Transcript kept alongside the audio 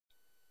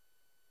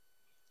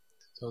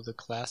So the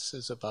class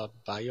is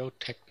about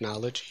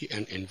biotechnology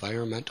and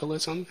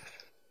environmentalism.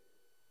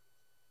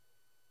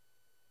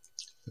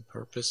 The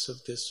purpose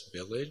of this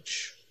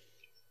village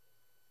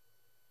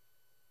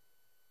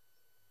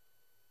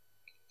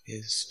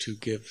is to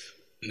give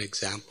an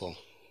example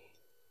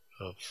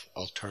of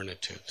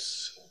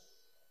alternatives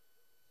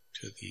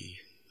to the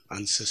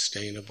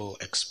unsustainable,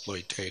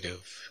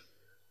 exploitative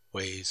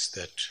ways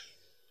that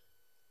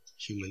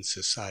human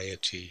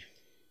society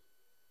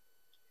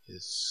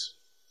is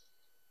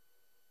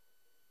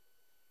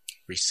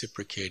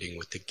reciprocating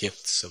with the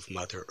gifts of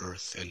Mother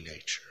Earth and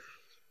nature.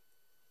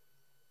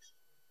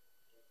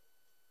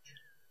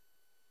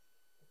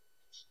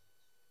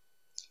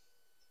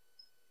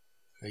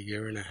 A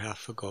year and a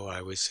half ago,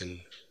 I was in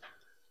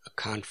a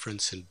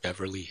conference in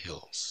Beverly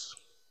Hills.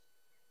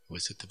 It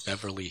was at the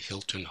Beverly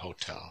Hilton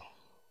Hotel.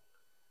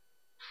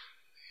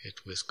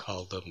 It was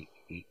called the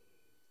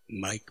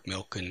Mike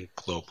Milken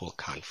Global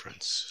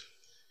Conference.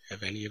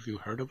 Have any of you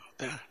heard about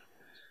that?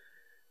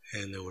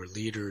 And there were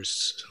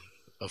leaders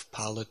of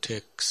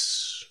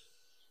politics,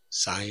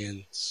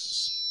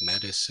 science,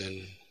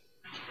 medicine,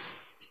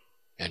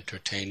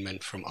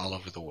 entertainment from all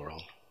over the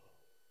world.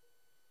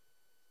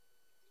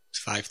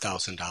 It's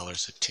 $5,000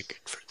 a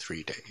ticket for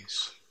 3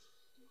 days.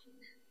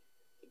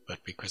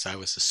 But because I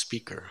was a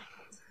speaker,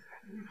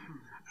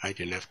 I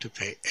didn't have to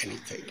pay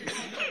anything.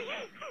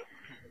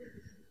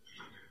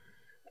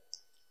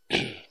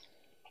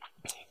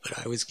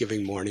 But I was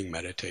giving morning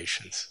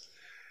meditations.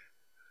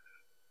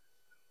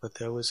 But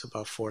there was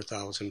about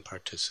 4,000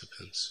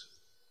 participants.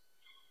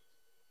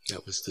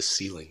 That was the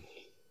ceiling.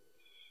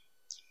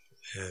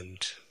 And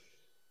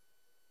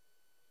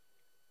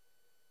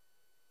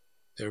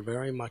they're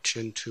very much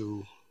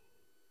into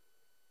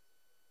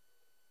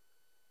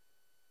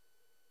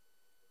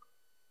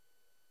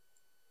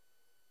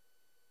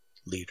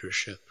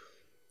leadership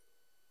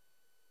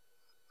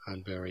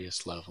on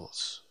various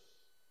levels.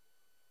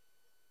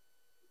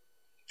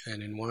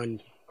 And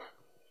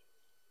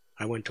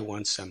I went to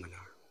one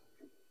seminar,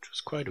 which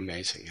was quite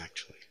amazing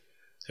actually.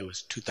 There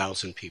was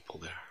 2,000 people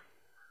there.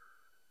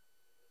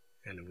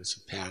 And it was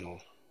a panel.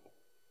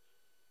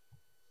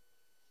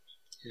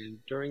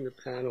 And during the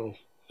panel,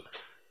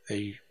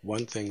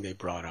 one thing they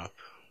brought up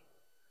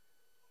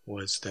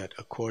was that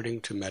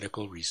according to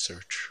medical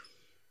research,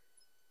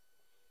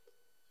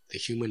 the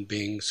human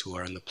beings who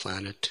are on the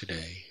planet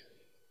today,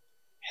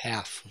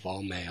 half of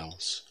all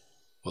males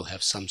will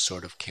have some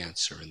sort of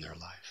cancer in their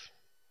life,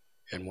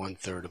 and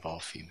 1/3 of all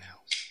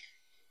females.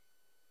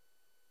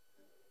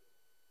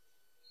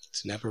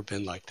 It's never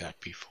been like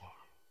that before.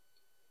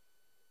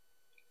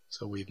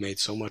 So we've made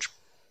so much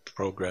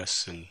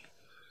progress in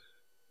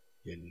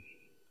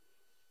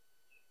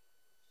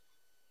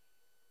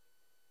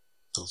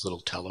those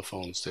little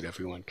telephones that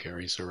everyone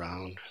carries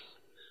around,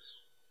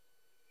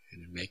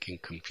 and in making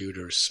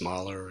computers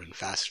smaller and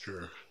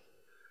faster,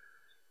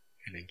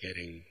 and in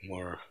getting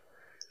more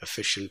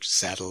efficient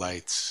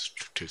satellites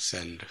to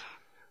send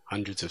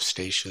hundreds of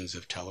stations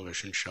of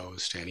television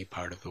shows to any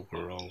part of the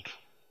world.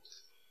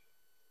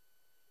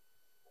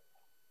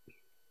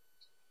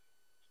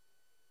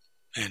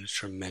 And a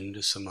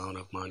tremendous amount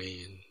of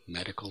money in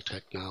medical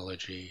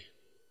technology,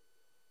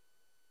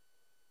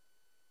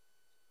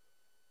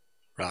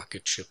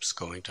 rocket ships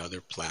going to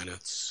other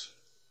planets.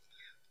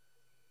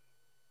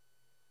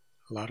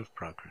 A lot of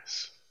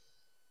progress.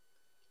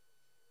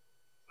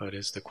 But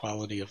is the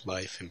quality of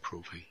life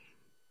improving?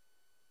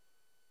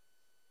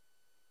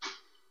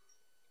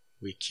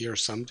 We cure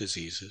some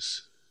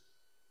diseases.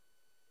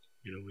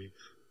 We've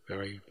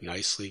very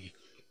nicely,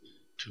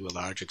 to a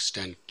large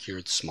extent,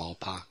 cured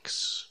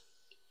smallpox,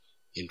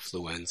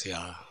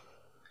 influenza,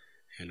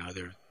 and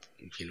other,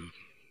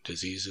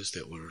 diseases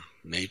that were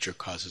major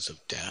causes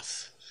of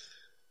death.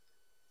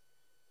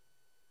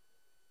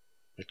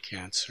 But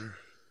cancer,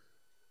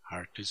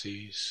 heart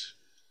disease,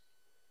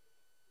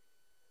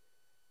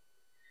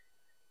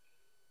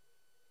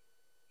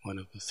 one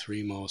of the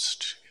 3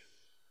 most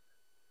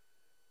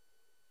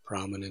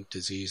prominent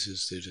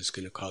diseases that is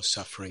going to cause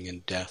suffering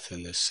and death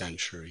in this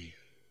century,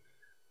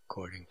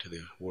 according to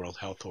the World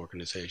Health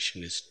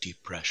Organization, is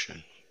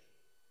depression.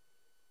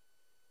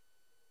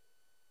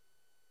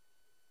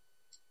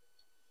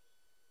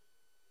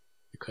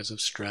 Because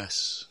of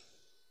stress,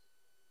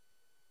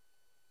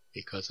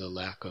 because of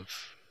lack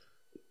of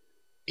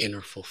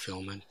inner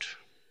fulfillment.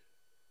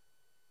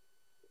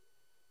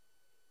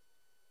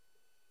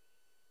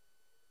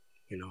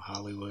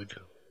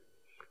 Hollywood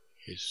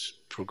is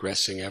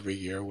progressing every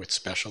year with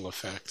special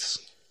effects.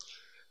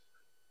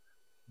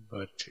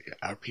 But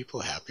are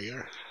people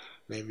happier?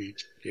 Maybe,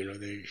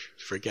 they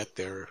forget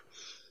their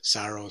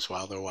sorrows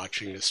while they're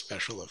watching the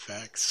special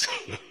effects.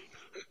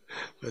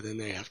 But then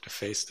they have to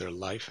face their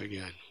life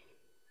again.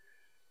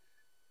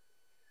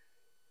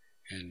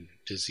 And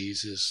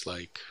diseases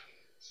like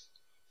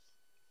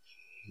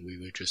we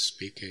were just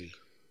speaking,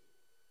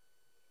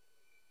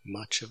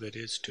 much of it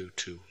is due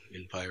to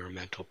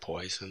environmental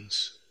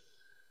poisons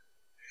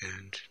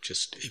and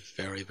just a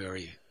very,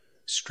 very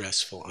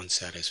stressful,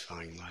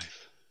 unsatisfying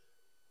life.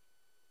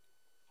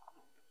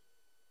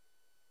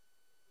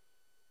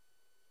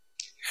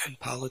 And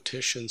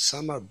politicians,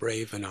 some are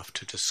brave enough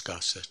to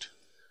discuss it.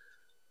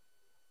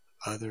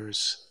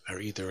 Others are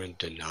either in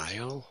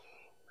denial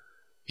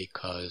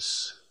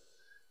because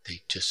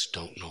they just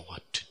don't know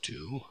what to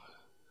do,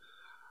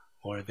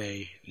 or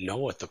they know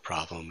what the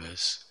problem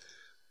is,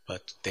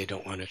 but they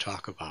don't want to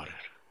talk about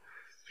it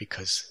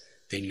because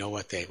they know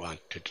what they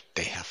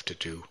have to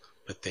do,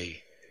 but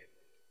they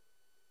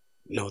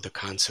know the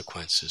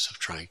consequences of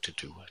trying to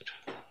do it.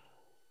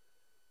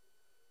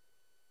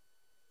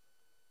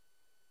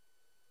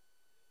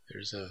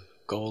 There's a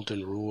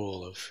golden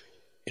rule of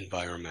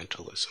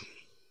environmentalism,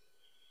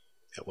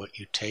 that what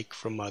you take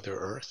from Mother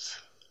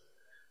Earth,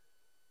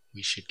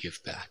 we should give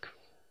back.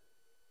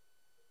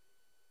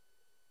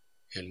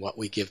 And what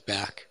we give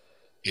back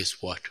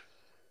is what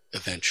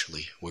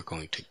eventually we're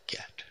going to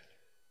get.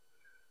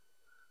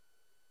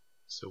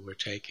 So we're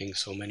taking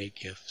so many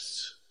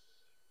gifts,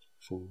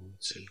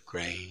 foods and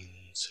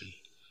grains and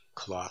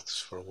cloths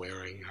for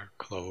wearing our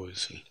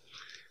clothes, and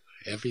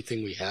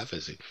everything we have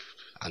is,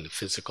 on the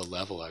physical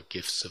level, are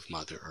gifts of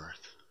Mother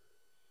Earth.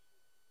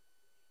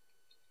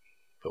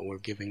 But we're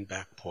giving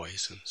back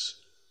poisons.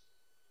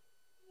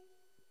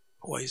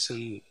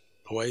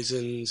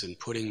 Poisons and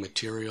putting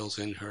materials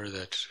in her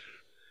that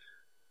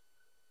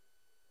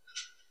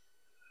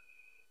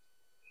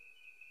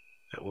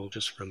will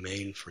just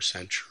remain for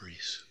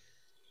centuries.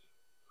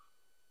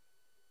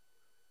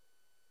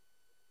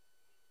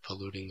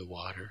 Polluting the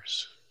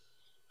waters,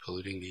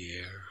 polluting the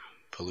air,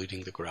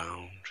 polluting the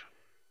ground.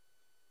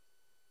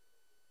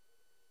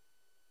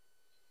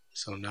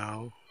 So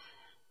now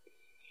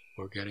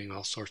we're getting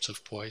all sorts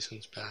of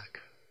poisons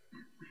back.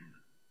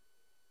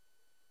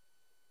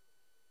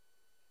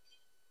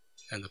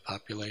 And the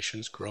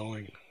population's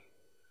growing.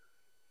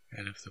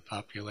 And if the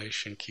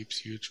population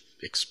keeps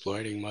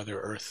exploiting Mother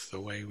Earth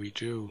the way we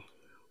do,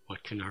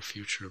 what can our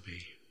future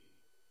be?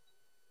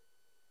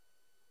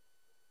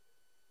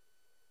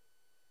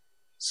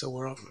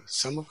 So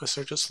some of us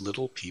are just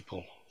little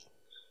people.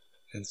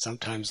 And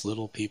sometimes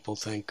little people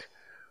think,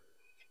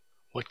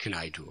 what can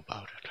I do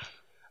about it?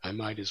 I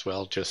might as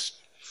well just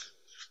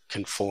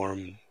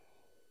conform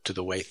to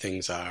the way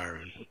things are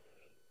and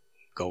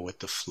go with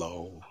the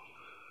flow.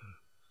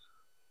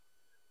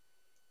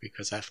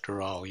 Because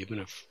after all, even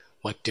if,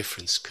 what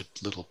difference could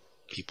little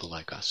people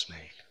like us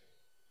make?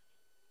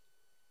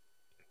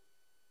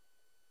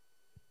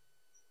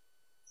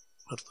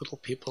 But little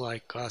people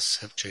like us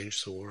have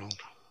changed the world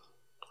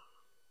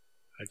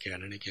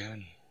again and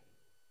again.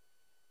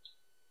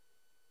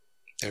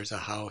 There's a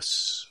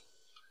house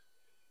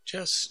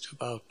just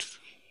about,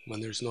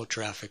 when there's no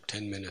traffic,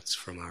 10 minutes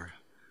from our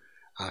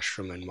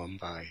ashram in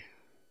Mumbai.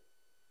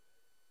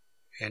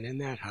 And in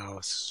that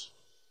house,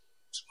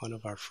 it's one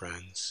of our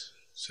friends.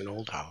 It's an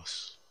old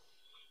house.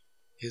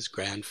 His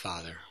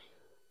grandfather,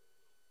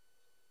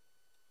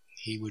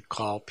 he would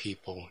call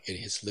people in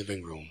his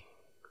living room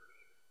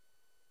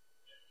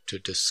to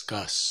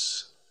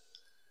discuss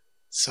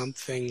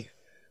something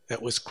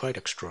that was quite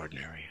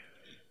extraordinary.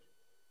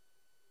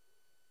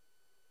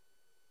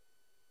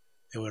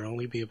 There would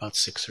only be about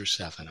 6 or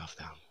 7 of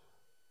them.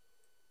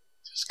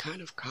 Just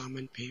kind of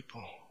common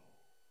people.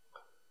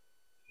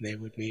 They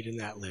would meet in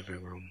that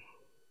living room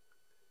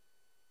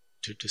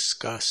to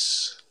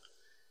discuss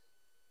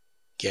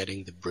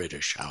getting the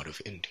British out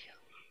of India.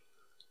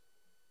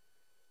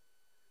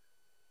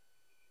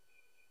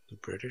 The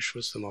British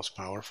was the most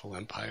powerful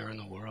empire in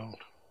the world.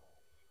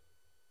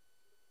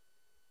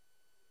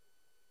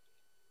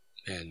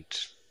 And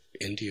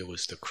India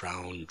was the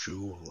crown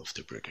jewel of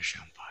the British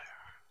Empire.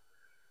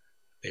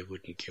 They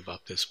wouldn't give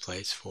up this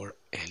place for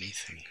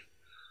anything.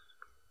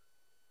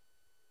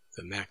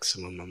 The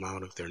maximum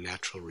amount of their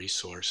natural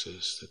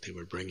resources that they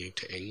were bringing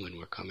to England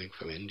were coming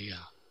from India.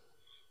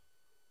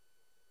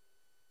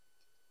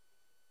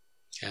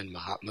 And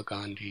Mahatma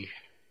Gandhi,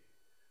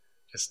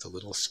 just a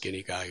little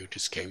skinny guy who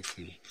just came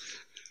from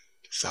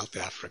South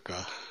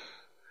Africa,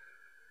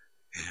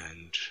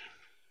 and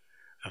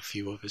a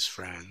few of his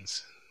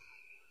friends,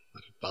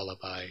 like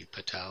Vallabhbhai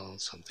Patel,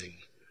 something,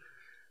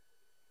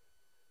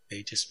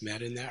 they just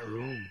met in that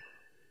room.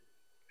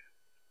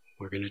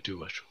 We're going to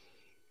do it.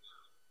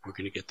 We're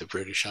going to get the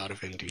British out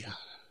of India.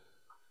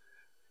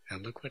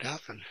 And look what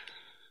happened.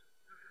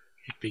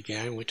 It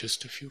began with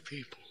just a few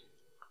people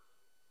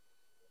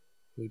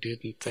who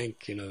didn't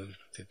think, the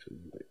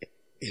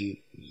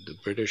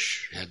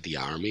British had the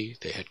army,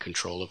 they had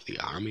control of the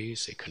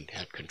armies, they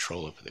had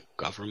control of the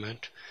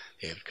government,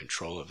 they had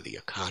control of the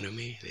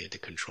economy, they had the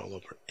control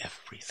over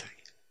everything.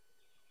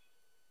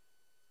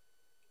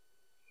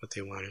 But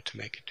they wanted to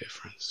make a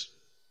difference.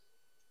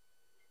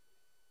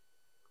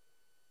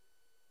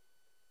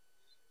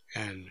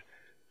 And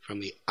from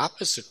the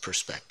opposite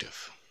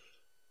perspective,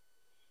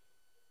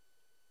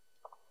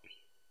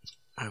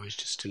 I was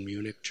just in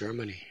Munich,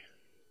 Germany,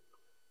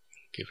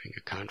 giving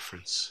a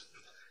conference.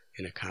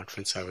 In a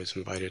conference I was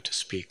invited to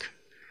speak.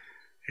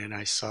 And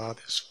I saw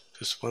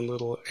this one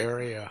little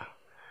area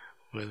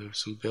where there were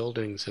some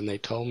buildings, and they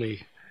told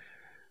me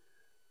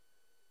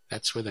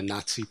that's where the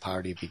Nazi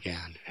Party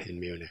began, in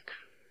Munich.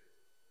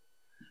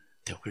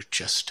 There were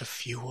just a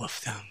few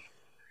of them,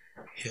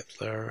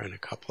 Hitler and a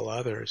couple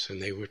others,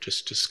 and they were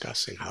just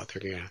discussing how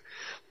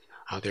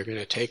they're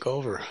gonna take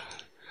over.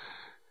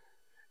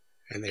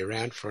 And they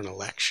ran for an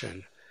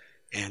election,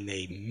 and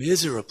they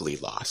miserably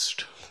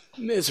lost.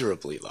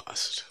 Miserably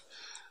lost.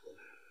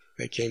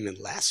 They came in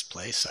last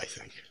place, I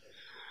think.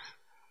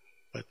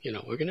 But,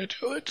 we're going to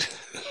do it.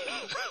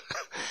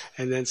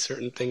 And then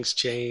certain things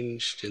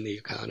changed in the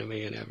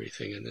economy and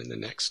everything. And then the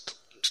next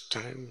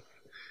time,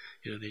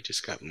 they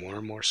just got more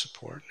and more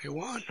support, and they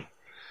won.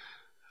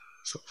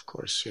 So, of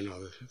course,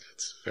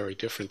 it's a very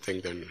different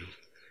thing than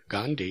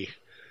Gandhi.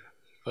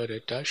 But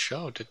it does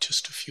show that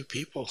just a few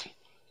people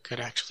could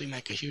actually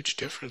make a huge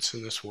difference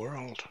in this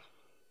world.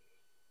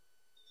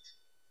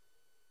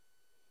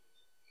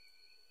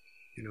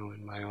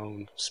 In my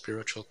own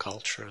spiritual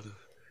culture, the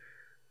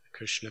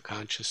Krishna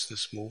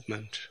consciousness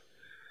movement,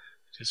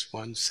 just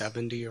one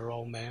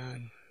 70-year-old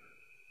man,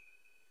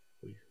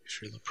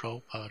 Srila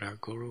Prabhupada, our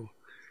guru,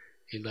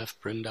 he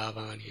left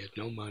Vrindavan, he had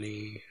no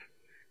money.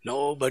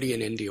 Nobody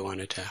in India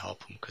wanted to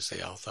help him because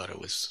they all thought it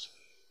was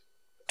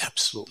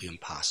absolutely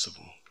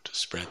impossible to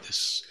spread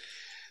this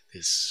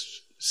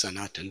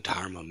Sanatana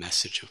Dharma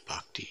message of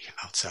bhakti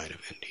outside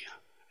of India.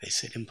 They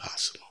said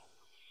impossible.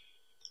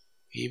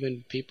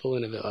 Even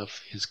people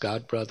of his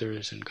god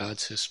brothers and god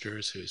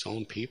sisters, his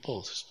own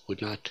people,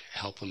 would not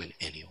help him in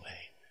any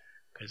way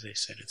because they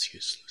said it's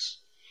useless.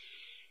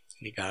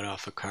 And he got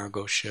off a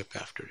cargo ship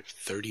after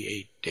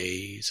 38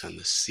 days on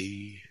the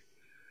sea.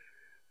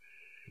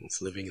 He was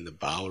living in the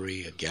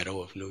Bowery, a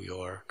ghetto of New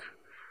York.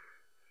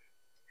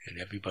 And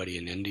everybody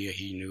in India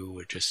he knew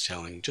were just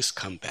telling, just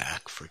come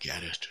back,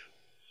 forget it.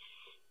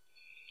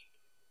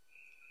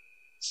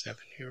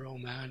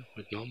 7-year-old man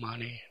with no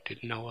money,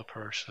 didn't know a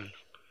person.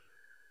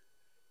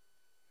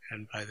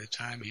 And by the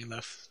time he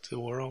left the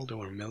world, there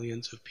were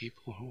millions of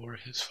people who were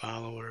his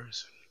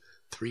followers,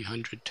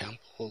 300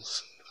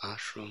 temples,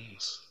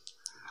 ashrams.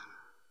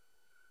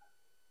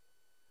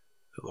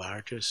 The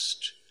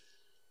largest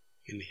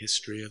in the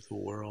history of the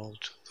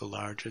world, the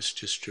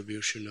largest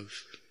distribution of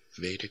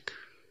Vedic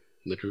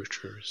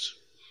literatures.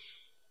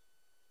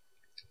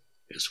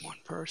 Just one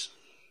person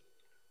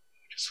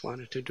who just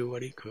wanted to do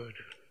what he could.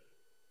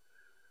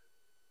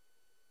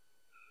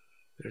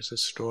 There's a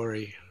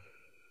story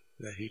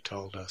that he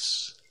told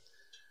us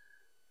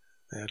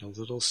that a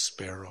little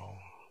sparrow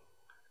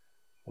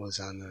was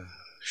on the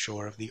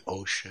shore of the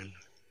ocean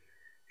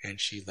and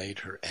she laid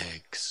her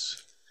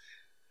eggs.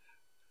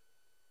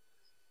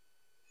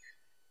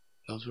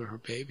 Those were her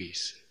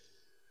babies.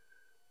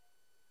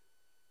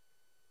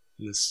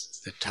 And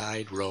the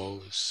tide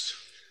rose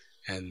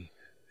and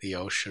the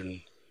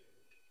ocean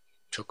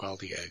took all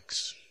the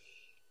eggs.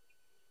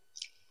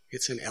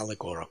 It's an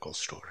allegorical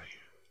story.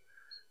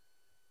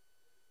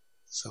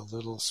 So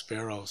little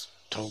sparrows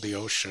told the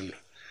ocean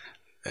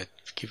that,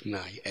 give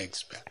my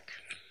eggs back.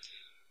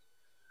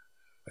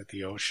 But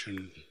the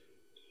ocean,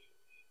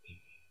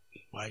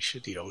 why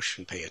should the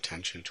ocean pay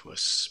attention to a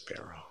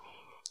sparrow?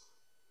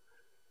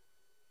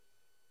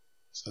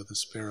 So the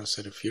sparrow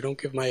said, if you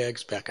don't give my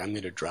eggs back, I'm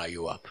going to dry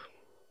you up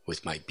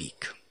with my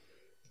beak.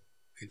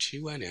 And she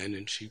went in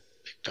and she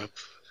picked up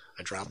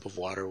a drop of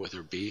water with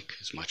her beak,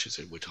 as much as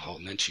it would hold,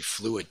 and then she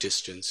flew a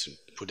distance and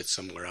put it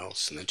somewhere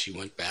else, and then she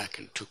went back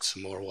and took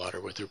some more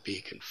water with her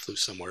beak and flew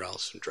somewhere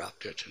else and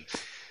dropped it, and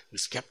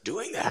just kept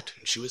doing that,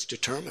 and she was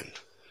determined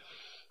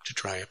to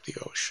dry up the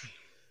ocean.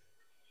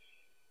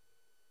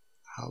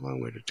 How long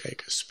would it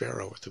take a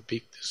sparrow with a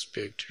beak this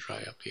big to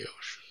dry up the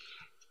ocean?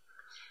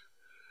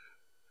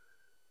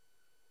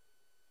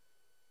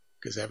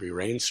 Because every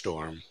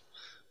rainstorm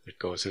that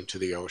goes into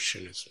the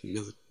ocean is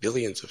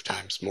billions of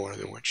times more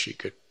than what she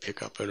could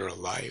pick up in her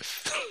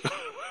life.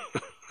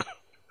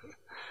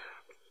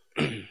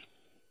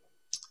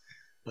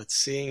 But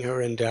seeing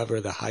her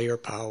endeavor the higher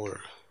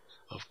power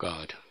of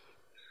God,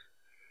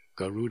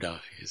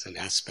 Garuda is an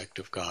aspect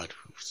of God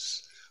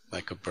who's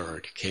like a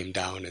bird, came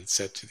down and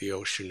said to the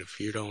ocean, if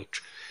you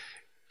don't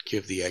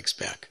give the eggs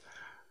back,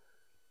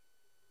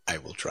 I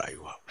will dry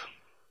you up.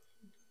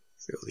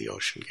 So the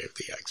ocean gave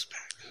the eggs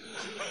back.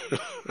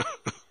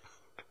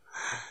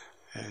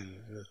 And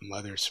the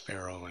mother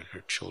sparrow and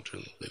her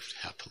children lived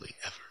happily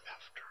ever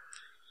after.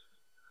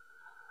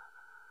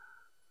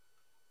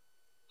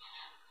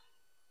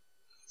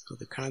 So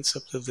the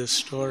concept of this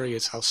story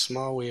is how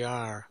small we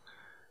are.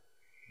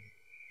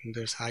 And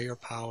there's higher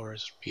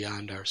powers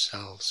beyond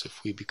ourselves.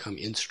 If we become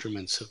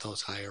instruments of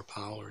those higher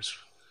powers,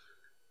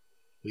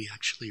 we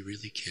actually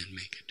really can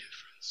make a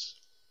difference.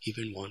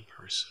 Even one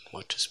person.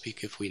 What to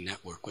speak if we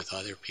network with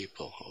other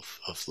people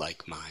of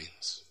like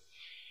minds.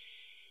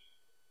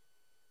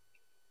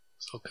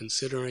 So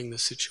considering the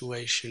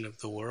situation of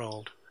the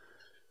world,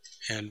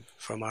 and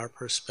from our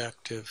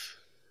perspective,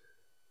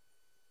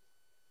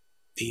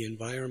 the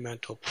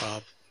environmental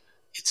problem,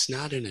 it's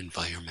not an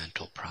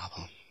environmental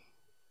problem.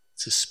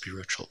 It's a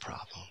spiritual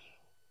problem.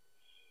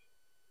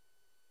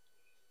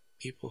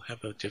 People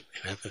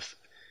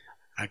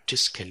are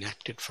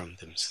disconnected from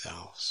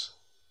themselves.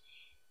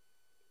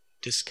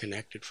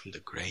 disconnected from the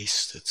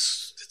grace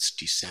that's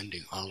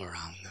descending all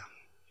around them.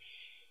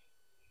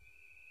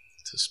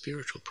 It's a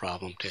spiritual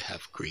problem to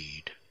have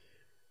greed.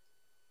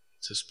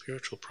 It's a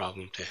spiritual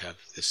problem to have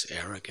this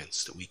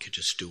arrogance that we could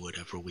just do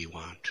whatever we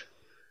want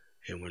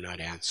and we're not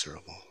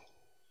answerable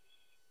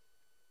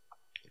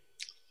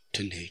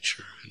to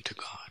nature and to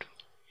God.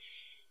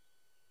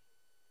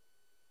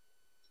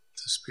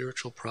 It's a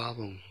spiritual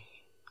problem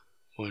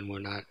when we're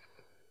not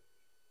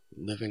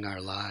living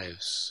our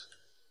lives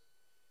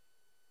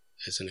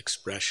as an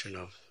expression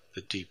of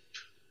the deep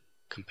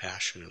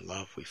compassion and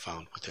love we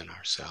found within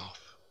ourselves,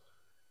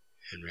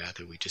 and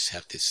rather we just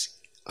have this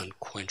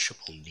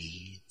unquenchable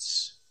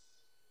needs.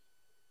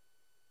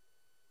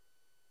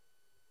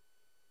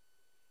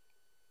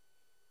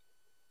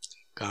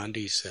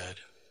 Gandhi said,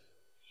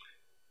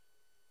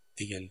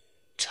 the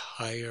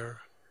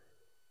entire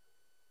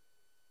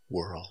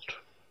world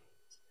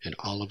and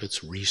all of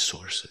its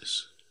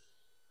resources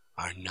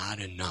are not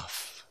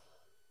enough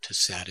to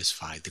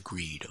satisfy the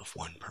greed of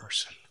one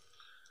person.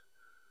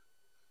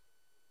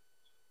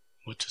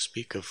 What to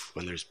speak of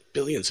when there's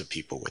billions of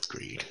people with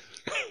greed?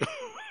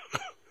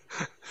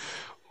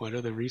 What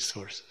are the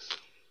resources?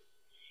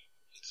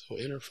 So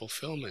inner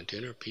fulfillment,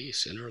 inner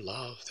peace, inner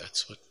love,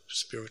 that's what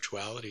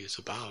spirituality is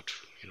about,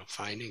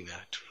 finding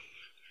that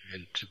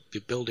and to be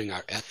building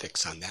our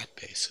ethics on that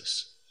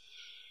basis.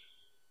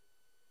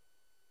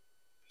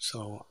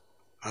 So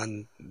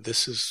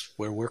this is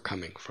where we're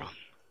coming from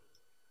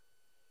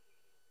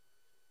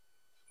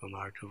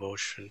our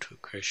devotion to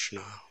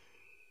Krishna.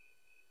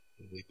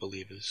 We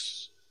believe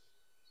there's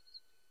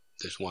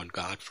one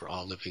God for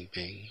all living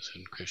beings,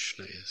 and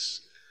Krishna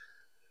is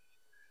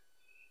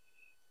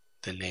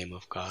the name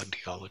of God,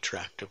 the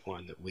all-attractive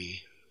one that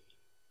we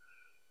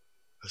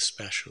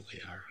especially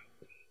are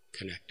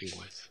connecting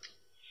with.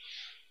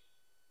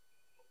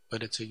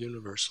 But it's a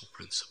universal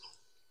principle.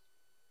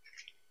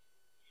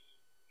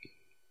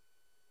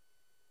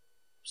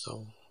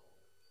 So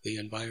the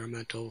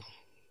environmental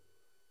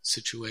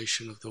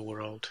situation of the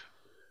world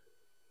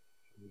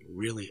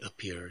really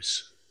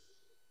appears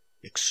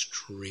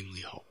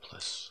extremely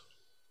hopeless.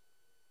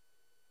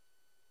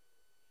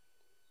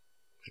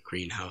 The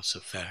greenhouse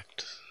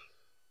effect,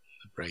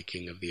 the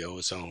breaking of the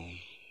ozone,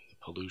 the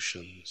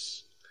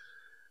pollutions,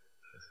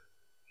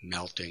 the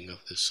melting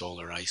of the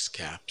solar ice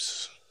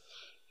caps.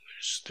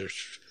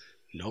 There's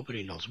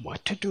nobody knows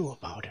what to do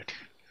about it.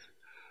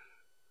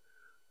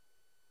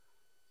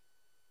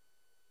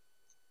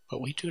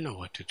 But we do know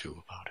what to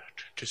do about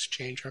it. Just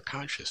change our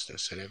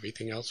consciousness and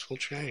everything else will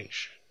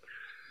change.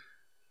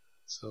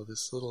 So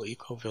this little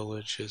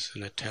eco-village is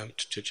an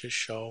attempt to just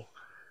show,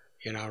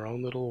 in our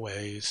own little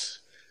ways,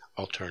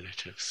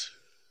 alternatives.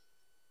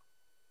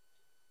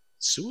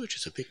 Sewage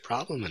is a big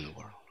problem in the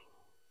world.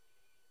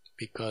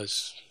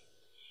 Because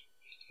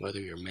whether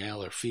you're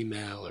male or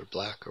female, or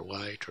black or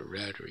white, or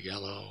red or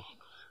yellow,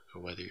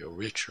 or whether you're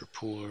rich or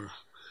poor,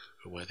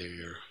 or whether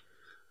you're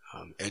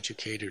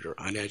educated or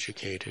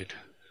uneducated,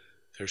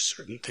 there's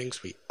certain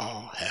things we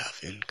all have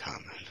in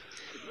common.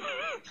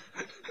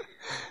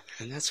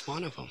 And that's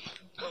one of them.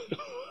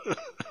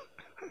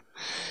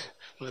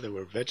 Whether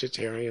we're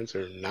vegetarians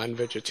or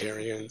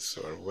non-vegetarians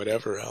or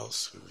whatever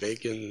else,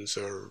 vegans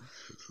or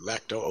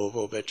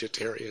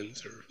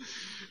lacto-ovo-vegetarians, or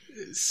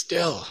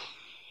still,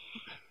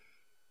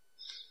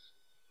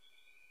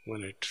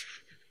 when it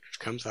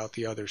comes out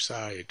the other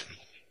side,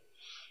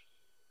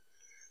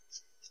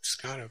 it's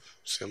kind of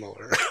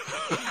similar.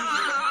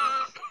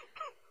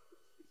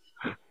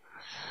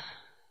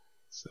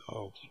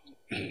 So,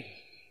 what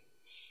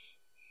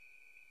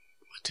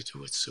to do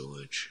with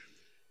sewage?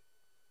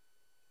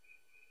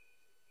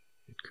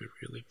 It could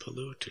really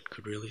pollute, it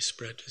could really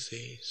spread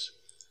disease.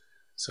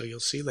 So you'll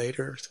see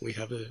later we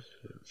have a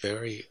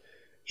very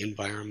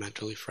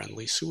environmentally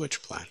friendly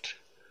sewage plant.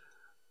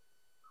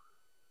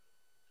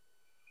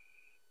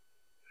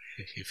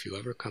 If you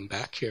ever come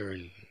back here,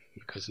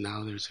 because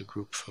now there's a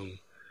group from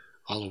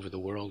all over the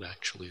world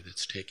actually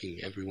that's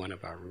taking every one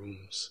of our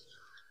rooms.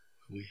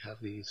 We have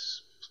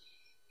these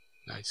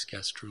nice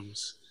guest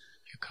rooms.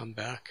 You come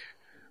back,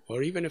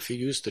 or even if you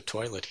use the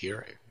toilet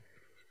here,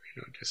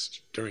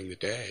 just during the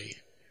day,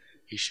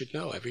 you should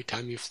know every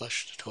time you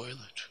flush the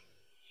toilet,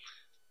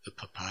 the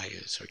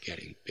papayas are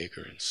getting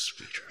bigger and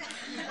sweeter.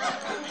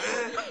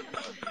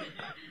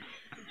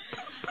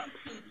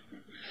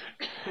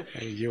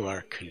 And you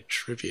are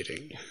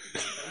contributing.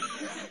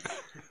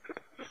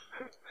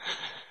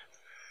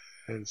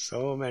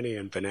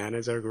 And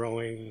bananas are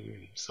growing,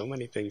 and so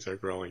many things are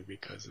growing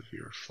because of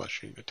your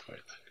flushing the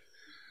toilet.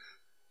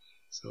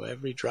 So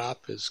every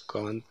drop is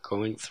going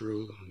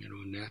through,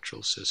 a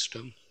natural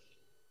system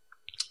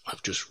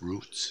of just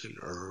roots and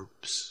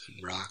herbs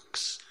and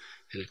rocks,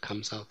 and it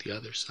comes out the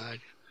other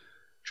side,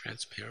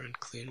 transparent,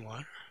 clean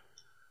water.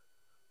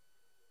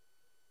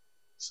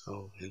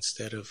 So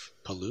instead of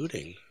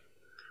polluting,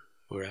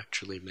 we're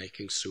actually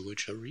making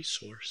sewage a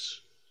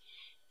resource.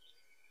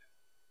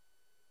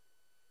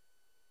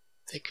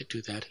 They could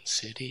do that in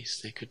cities.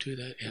 They could do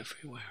that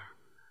everywhere.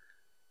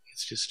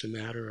 It's just a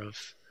matter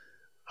of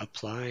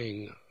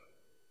applying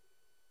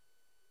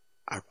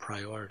our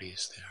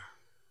priorities there.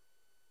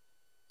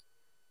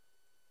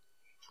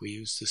 If we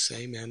use the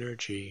same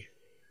energy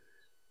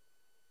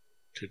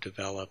to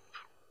develop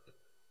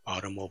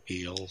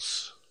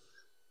automobiles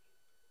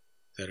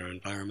that are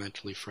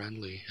environmentally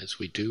friendly as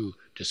we do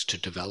just to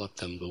develop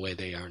them the way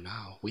they are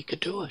now, we could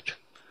do it.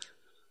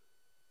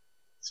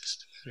 It's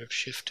just a matter of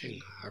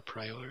shifting our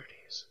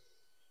priorities,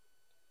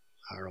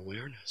 our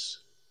awareness.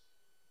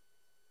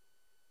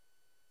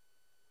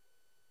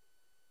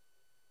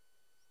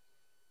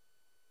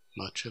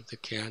 Much of the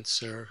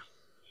cancer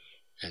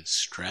and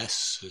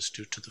stress is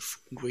due to the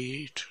food we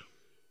eat.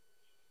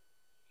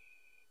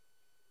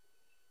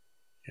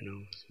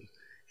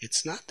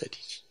 It's not that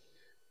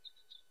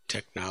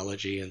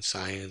technology and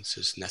science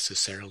is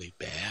necessarily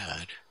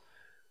bad.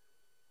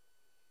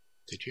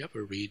 Did you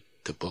ever read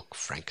the book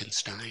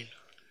Frankenstein?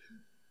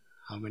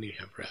 How many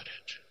have read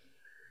it?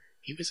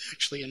 He was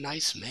actually a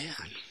nice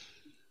man,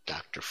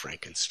 Dr.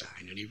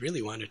 Frankenstein, and he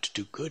really wanted to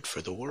do good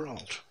for the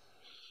world.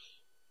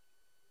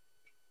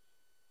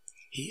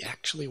 He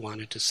actually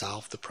wanted to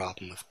solve the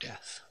problem of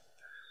death.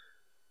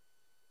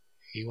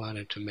 He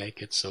wanted to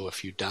make it so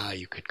if you die,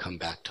 you could come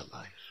back to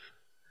life.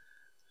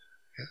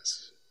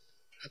 Yes,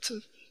 that's a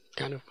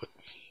kind of what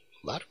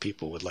a lot of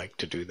people would like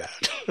to do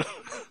that.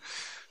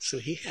 So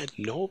he had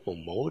noble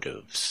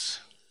motives,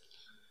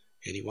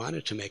 and he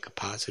wanted to make a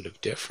positive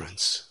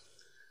difference.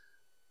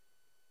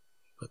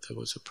 But there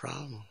was a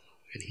problem,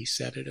 and he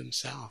said it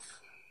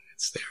himself.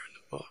 It's there in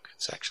the book.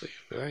 It's actually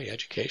a very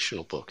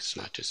educational book. It's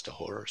not just a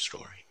horror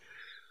story.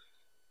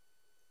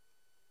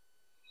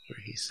 Where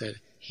he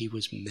said he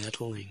was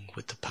meddling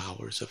with the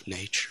powers of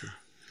nature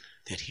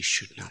that he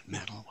should not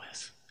meddle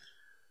with.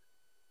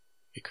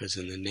 Because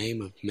in the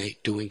name of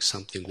doing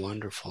something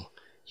wonderful,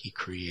 he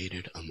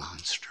created a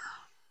monster.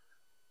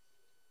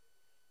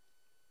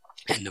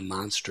 And the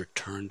monster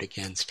turned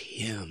against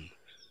him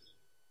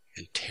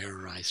and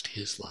terrorized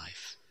his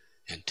life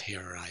and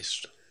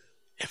terrorized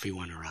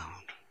everyone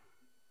around.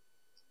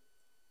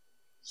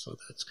 So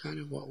that's kind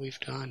of what we've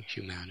done,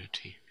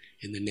 humanity.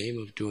 In the name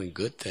of doing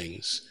good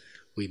things,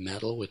 we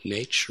meddle with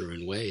nature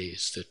in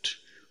ways that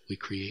we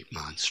create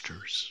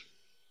monsters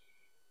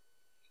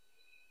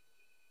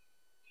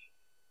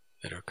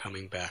that are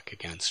coming back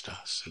against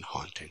us and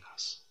haunting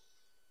us.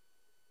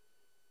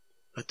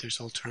 But there's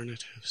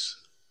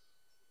alternatives.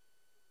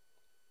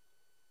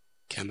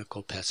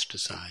 Chemical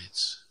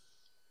pesticides,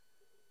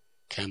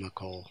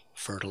 chemical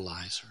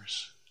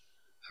fertilizers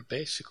are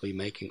basically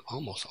making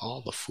almost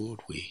all the food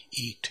we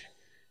eat.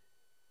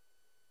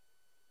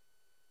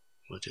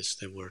 What is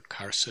the word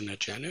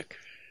carcinogenic?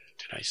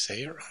 Did I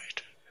say it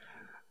right?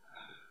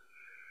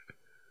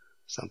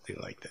 Something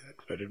like that,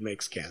 but it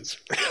makes cancer.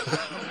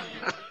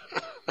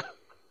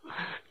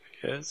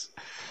 Yes.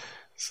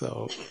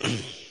 So,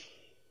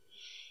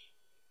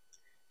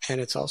 and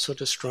it's also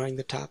destroying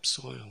the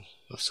topsoil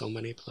of so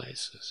many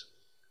places.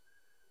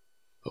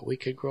 But we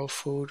could grow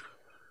food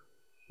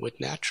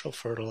with natural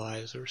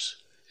fertilizers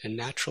and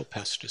natural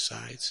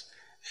pesticides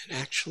and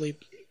actually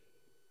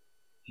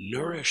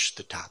nourish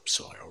the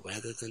topsoil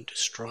rather than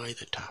destroy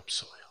the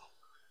topsoil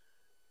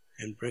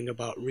and bring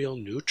about real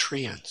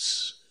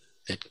nutrients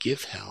that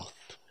give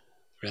health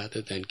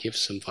rather than give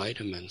some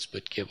vitamins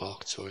but give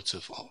all sorts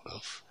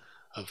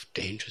of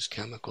dangerous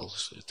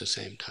chemicals at the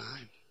same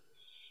time.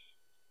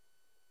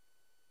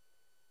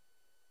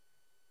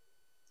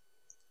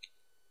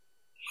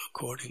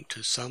 According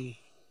to some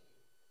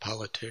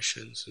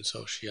politicians and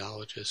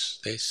sociologists,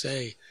 they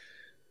say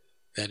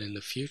that in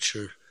the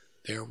future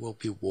there will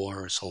be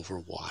wars over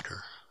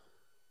water.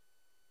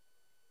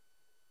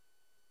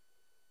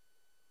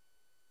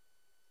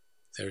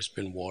 There's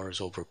been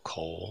wars over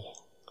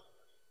coal,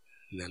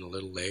 and then a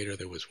little later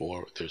there's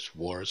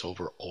wars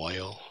over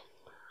oil.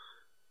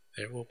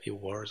 There will be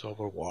wars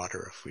over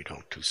water if we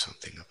don't do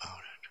something about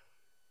it.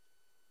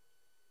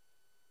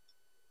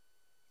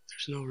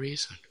 There's no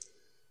reason.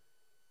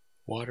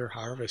 Water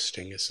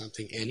harvesting is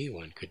something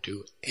anyone could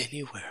do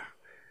anywhere.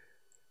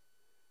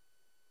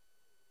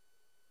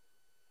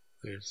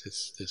 There's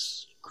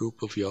this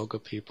group of yoga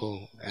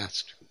people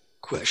asked a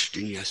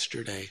question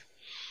yesterday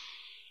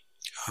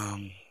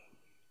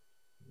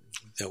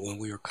that when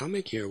we were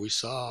coming here, we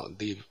saw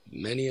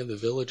many of the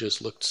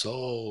villages looked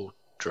so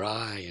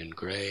dry and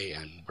gray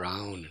and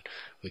brown.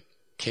 We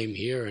came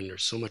here and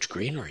there's so much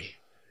greenery.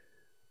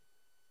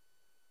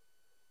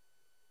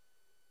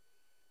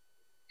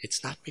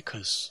 It's not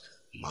because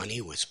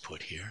money was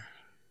put here.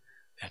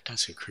 That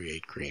doesn't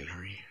create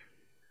greenery.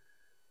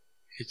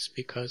 It's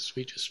because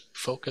we just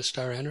focused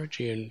our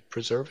energy in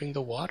preserving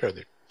the water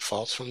that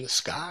falls from the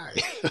sky.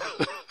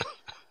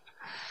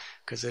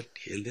 Because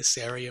in this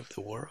area of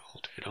the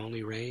world, it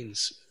only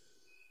rains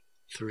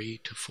 3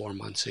 to 4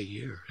 months a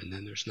year, and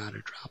then there's not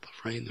a drop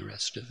of rain the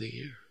rest of the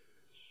year.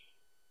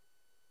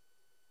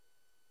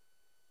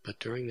 But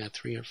during that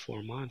 3 or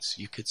 4 months,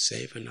 you could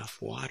save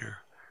enough water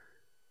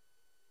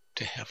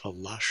to have a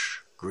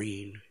lush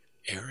green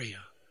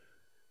area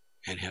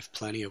and have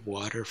plenty of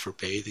water for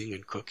bathing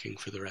and cooking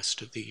for the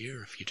rest of the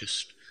year if you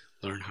just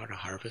learn how to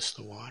harvest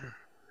the water.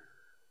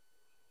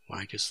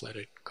 Why just let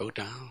it go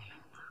down?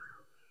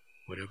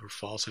 Whatever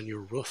falls on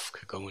your roof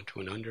could go into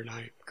an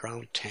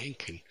underground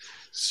tank and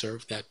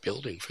serve that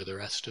building for the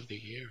rest of the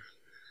year.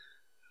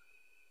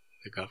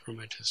 The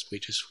government we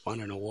just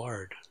won an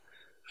award,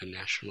 a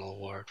national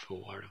award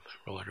for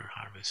water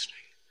harvesting.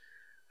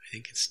 I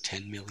think it's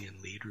 10 million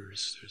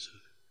liters. There's a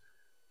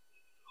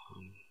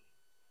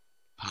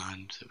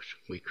pond that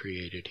we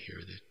created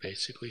here that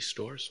basically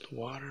stores the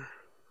water.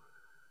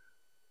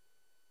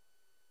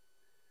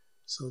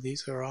 So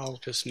these are all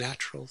just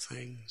natural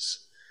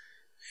things.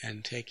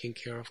 And taking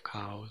care of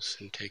cows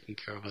and taking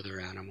care of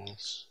other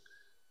animals,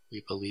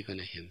 we believe in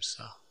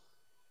ahimsa,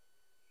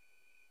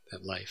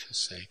 that life is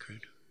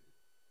sacred,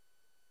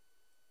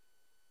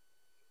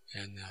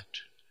 and that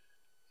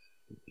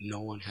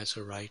no one has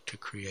a right to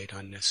create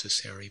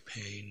unnecessary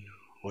pain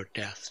or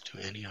death to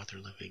any other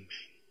living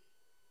being.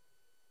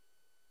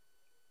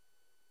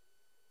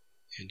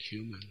 And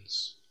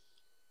humans,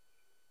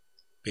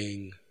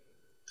 being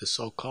the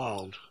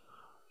so-called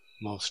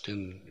most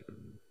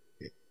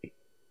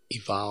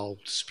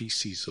evolved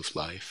species of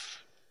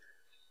life,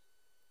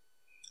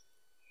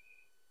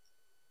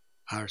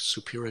 our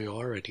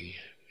superiority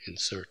in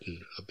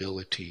certain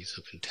abilities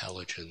of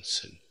intelligence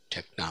and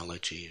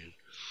technology and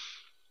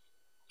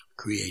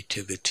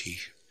creativity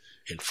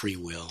and free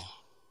will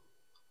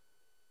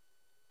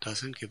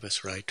doesn't give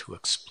us right to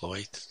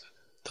exploit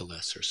the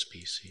lesser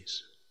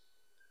species.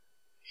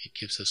 It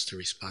gives us the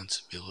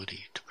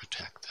responsibility to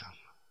protect them.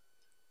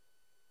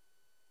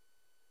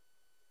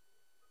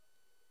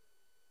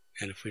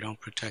 And if we don't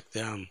protect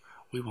them,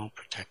 we won't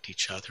protect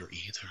each other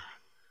either.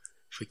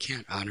 If we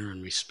can't honor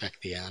and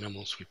respect the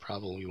animals, we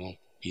probably won't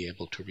be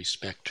able to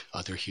respect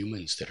other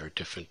humans that are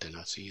different than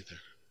us either.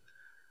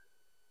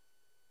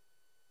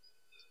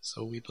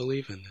 So we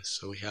believe in this.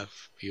 So we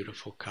have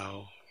beautiful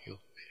cow.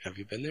 Have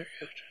you been there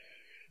yet?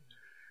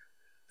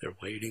 They're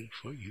waiting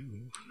for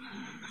you.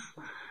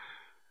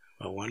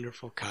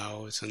 Wonderful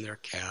cows and their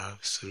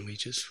calves, and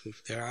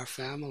they're our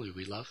family.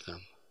 We love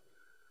them.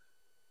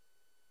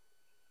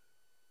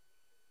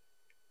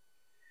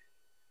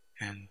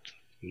 And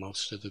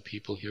most of the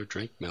people here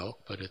drink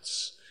milk, but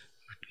it's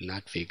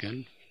not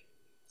vegan,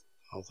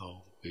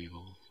 although we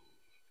will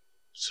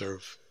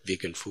serve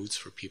vegan foods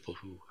for people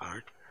who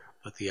aren't.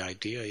 But the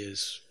idea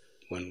is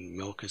when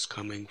milk is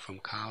coming from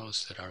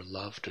cows that are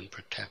loved and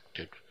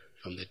protected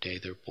from the day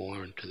they're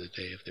born to the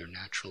day of their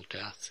natural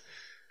death,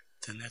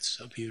 then that's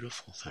a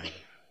beautiful thing.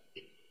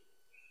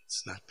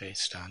 It's not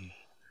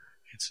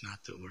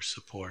that we're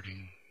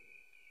supporting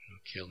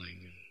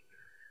killing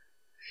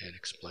and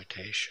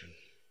exploitation.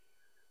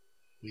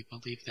 We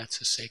believe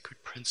that's a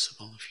sacred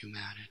principle of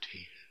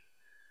humanity.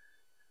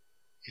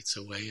 It's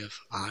a way of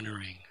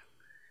honoring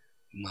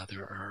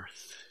Mother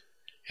Earth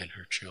and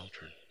her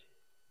children.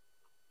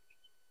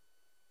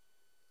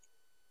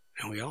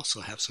 And we also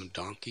have some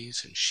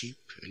donkeys and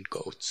sheep and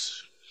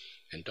goats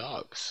and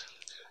dogs.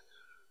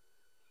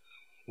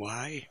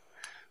 Why?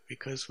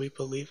 Because we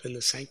believe in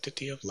the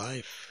sanctity of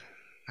life,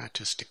 not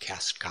just a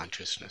caste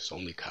consciousness,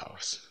 only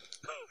cows.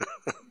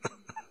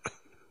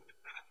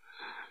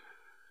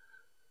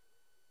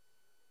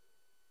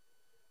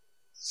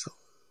 So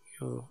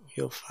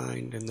you'll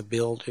find in the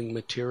building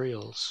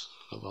materials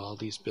of all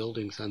these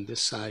buildings on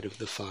this side of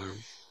the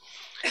farm,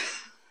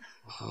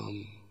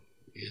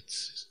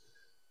 it's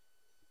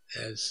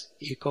as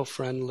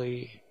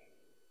eco-friendly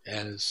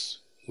as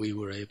we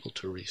were able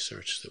to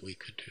research that we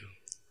could do.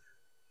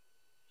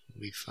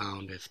 We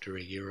found after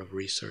a year of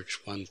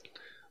research, one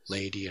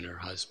lady and her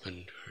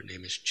husband, her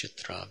name is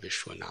Chitra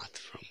Vishwanath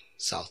from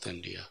South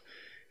India,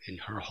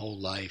 and her whole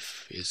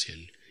life is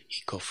in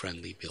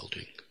eco-friendly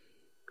building.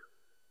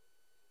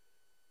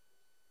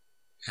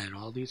 And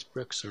all these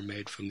bricks are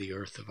made from the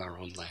earth of our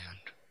own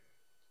land.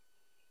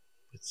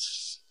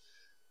 It's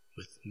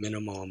with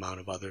minimal amount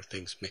of other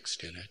things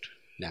mixed in it,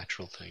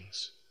 natural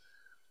things.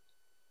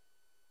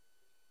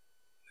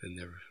 And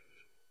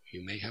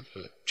you may have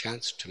a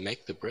chance to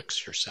make the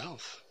bricks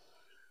yourself.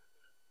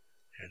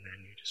 And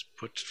then you just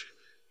put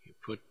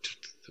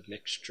the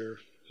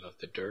mixture of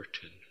the dirt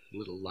and a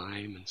little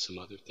lime and some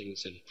other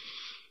things in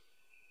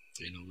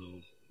a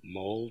little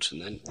mold,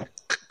 and then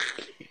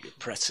you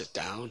press it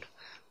down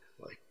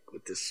like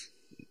with this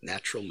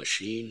natural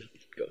machine.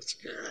 It goes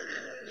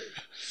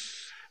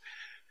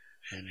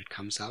and it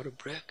comes out a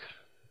brick.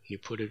 You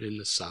put it in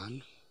the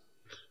sun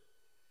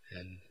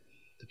and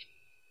it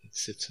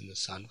sits in the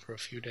sun for a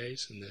few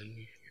days, and then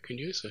you can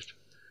use it.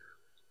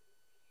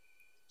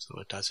 So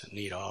it doesn't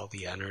need all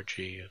the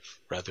energy of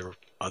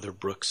other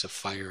bricks of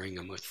firing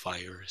them with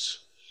fires.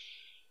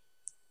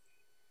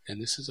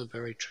 And this is a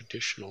very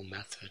traditional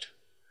method.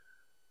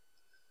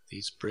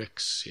 These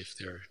bricks, if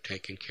they're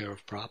taken care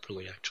of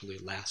properly, actually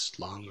last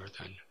longer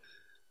than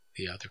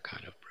the other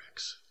kind of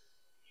bricks.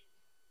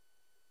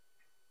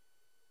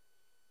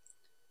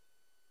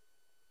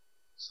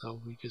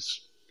 So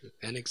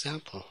an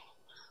example.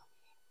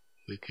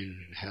 We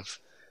can have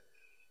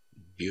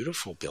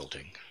beautiful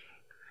building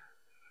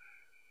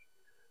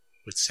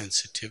with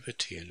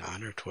sensitivity and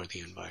honor toward the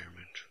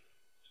environment.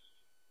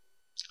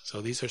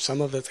 So these are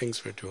some of the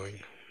things we're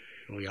doing.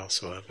 We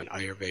also have an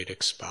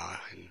Ayurvedic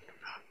spa and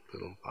a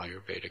little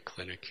Ayurvedic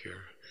clinic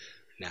here.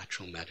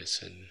 Natural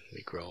medicine.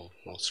 We grow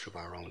most of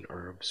our own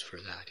herbs for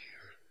that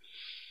here.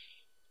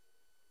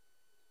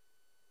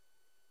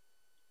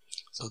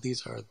 So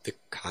these are the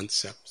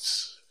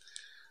concepts.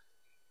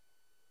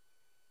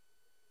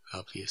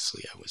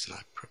 Obviously, I was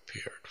not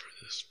prepared for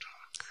this talk.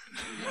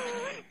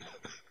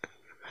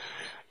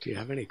 Do you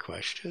have any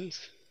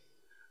questions?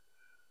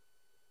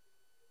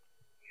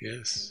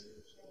 Yes.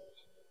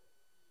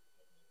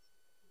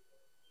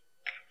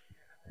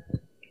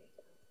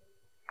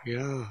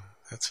 Yeah,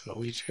 that's what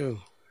we do.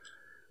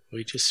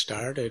 We just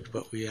started,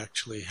 but we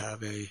actually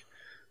have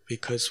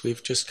because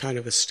we've just kind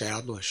of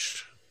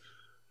established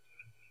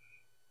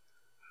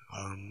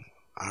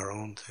our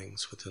own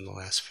things within the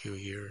last few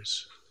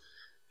years.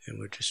 And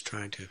we're just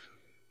trying to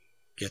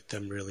get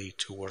them really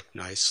to work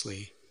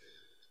nicely.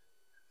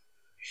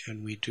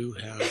 And we do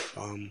have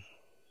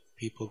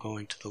people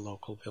going to the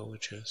local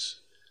villages.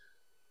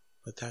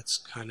 But that's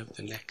kind of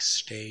the next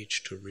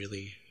stage to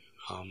really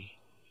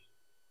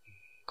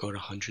go to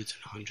hundreds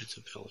and hundreds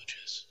of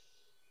villages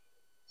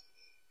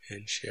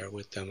and share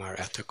with them our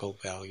ethical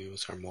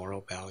values, our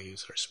moral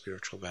values, our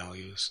spiritual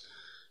values,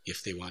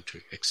 if they want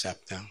to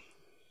accept them,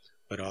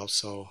 but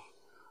also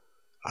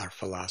our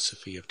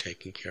philosophy of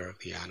taking care of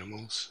the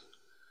animals.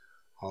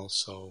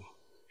 Also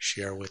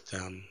share with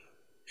them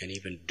and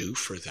even do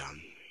for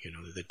them,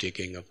 the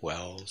digging of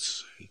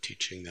wells and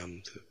teaching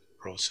them the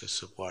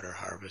process of water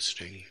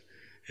harvesting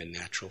and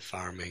natural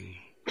farming.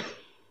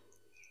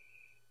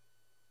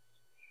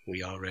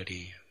 We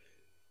already,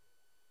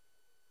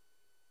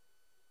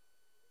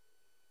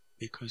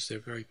 because they're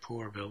very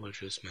poor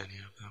villages, many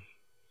of them.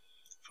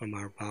 From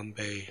our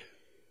Bombay,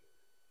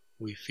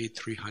 we feed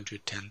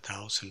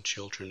 310,000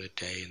 children a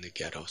day in the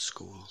ghetto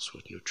schools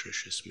with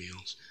nutritious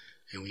meals.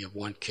 And we have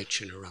one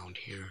kitchen around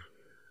here.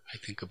 I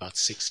think about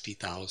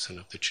 60,000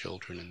 of the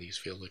children in these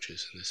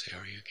villages in this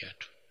area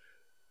get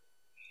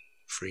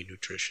free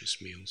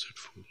nutritious meals and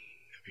food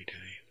every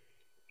day.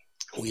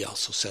 We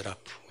also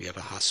we have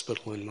a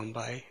hospital in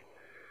Mumbai,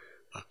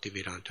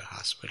 Bhaktivedanta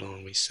Hospital,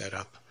 and we set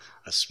up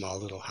a small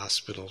little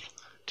hospital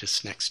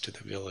just next to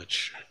the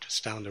village,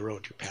 just down the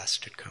road. You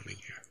passed it coming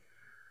here.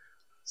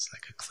 It's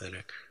like a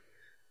clinic,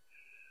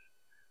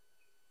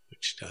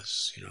 which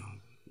does,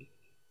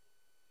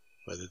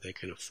 whether they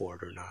can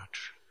afford or not.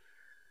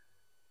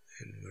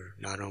 And we're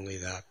not only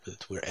that,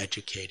 but we're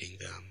educating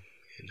them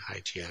in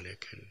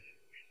hygienic and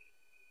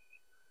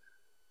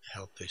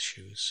health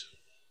issues,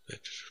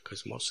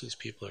 because most of these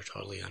people are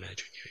totally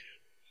uneducated.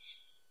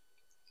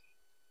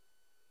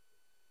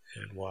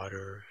 And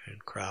water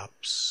and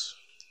crops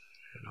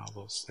and all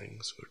those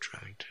things we're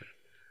trying to.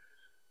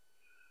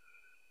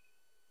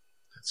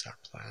 That's our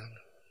plan.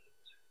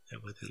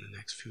 That within the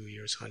next few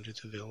years,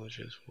 hundreds of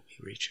villages will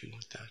be reaching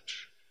with that.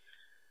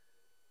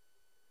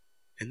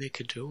 And they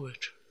could do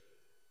it.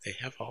 They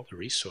have all the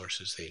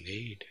resources they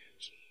need.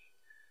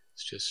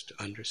 It's just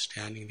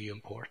understanding the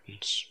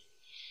importance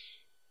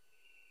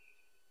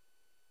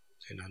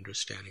and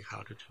understanding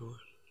how to do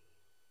it.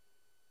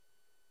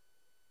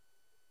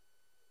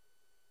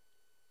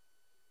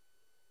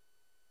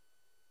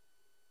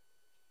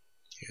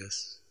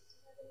 Yes.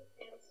 Have any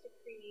plans to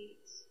create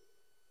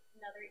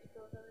another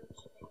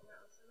eco-village anywhere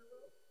else in the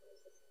world? Or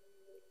is this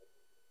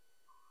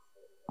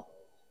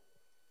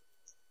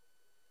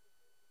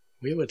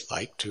We would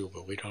like to,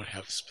 but we don't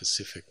have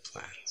specific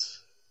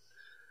plans.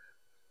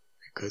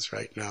 Because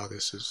right now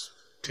this is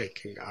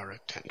taking our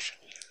attention.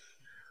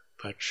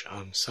 But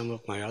some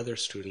of my other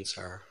students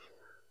are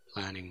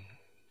planning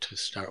to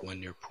start one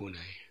near Pune,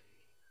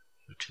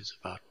 which is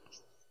about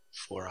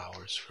 4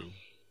 hours from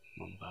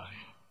Mumbai.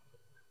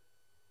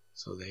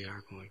 So they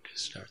are going to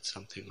start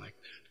something like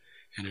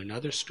that. And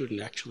another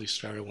student actually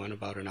started one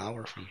about an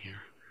hour from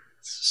here.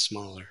 It's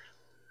smaller.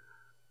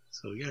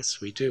 So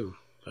yes, we do,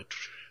 but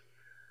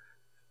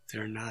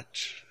they're not.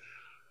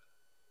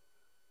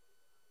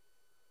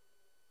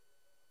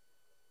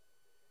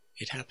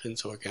 It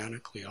happens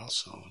organically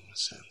also, in a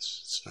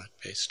sense. It's not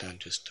based on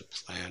just a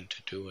plan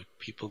to do it.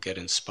 People get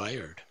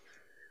inspired,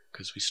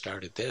 because we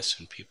started this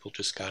and people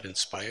just got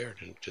inspired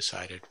and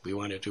decided we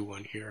want to do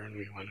one here and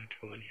we want to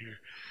do one here.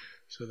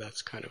 So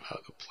that's kind of how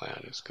the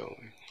plan is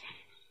going.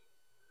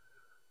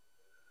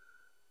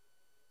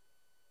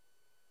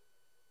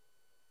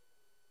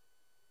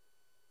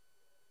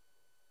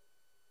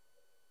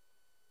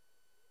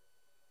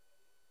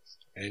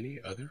 Any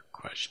other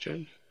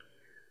question?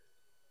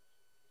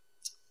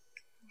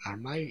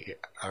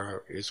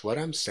 Is what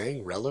I'm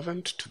saying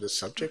relevant to the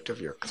subject of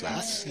your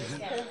class?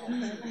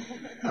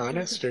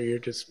 Honest, or you're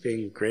just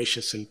being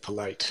gracious and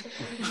polite?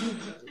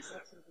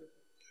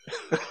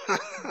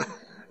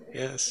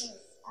 Yes.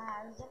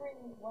 I was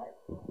wondering,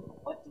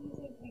 what do you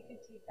think we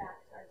could take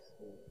back to our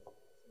schools to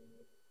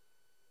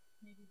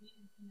maybe be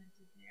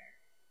implemented there?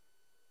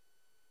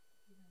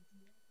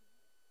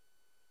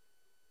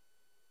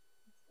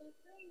 It's like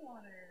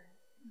rainwater.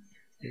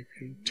 You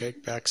can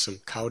take back some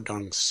cow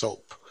dung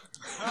soap.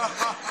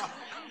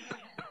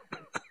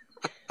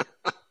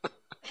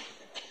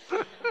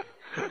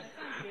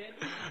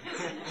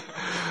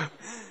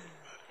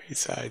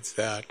 besides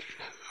that,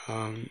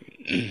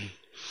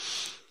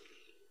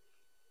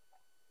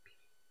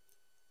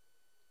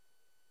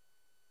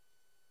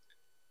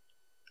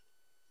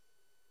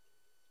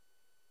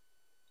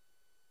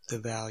 the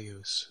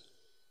values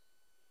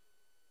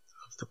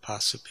of the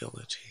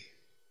possibility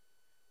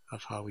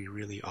of how we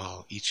really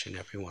all, each and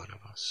every one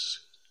of us,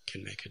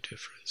 can make a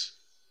difference.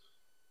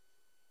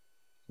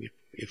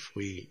 If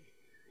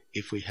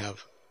we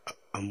have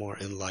a more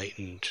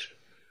enlightened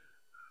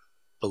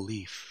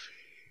belief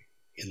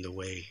in the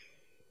way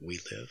we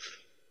live,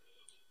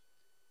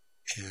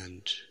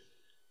 and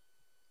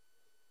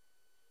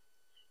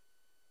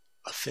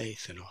a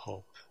faith and a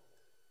hope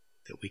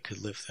that we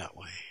could live that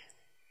way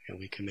and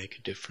we can make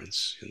a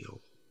difference in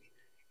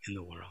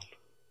the world,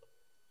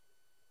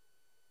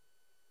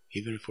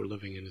 even if we're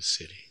living in a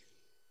city.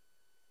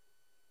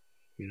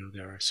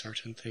 There are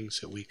certain things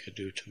that we could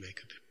do to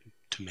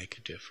make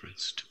a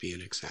difference, to be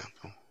an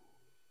example.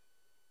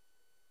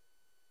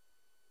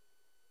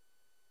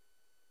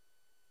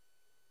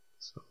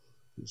 So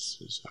this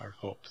is our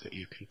hope, that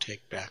you can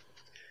take back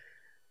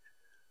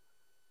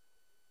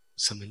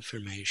some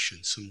information,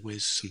 some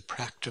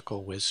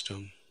practical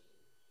wisdom,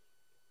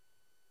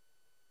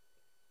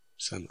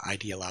 some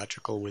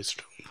ideological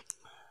wisdom,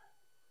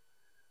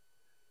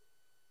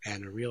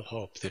 and a real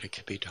hope that it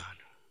can be done.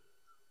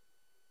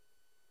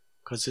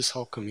 Because this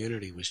whole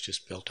community was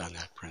just built on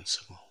that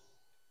principle.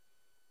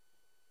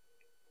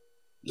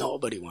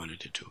 Nobody wanted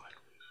to do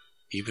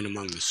it, even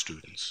among the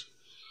students.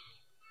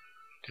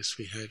 Because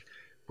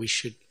we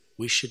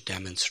should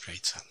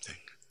demonstrate something.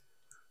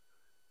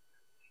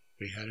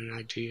 We had an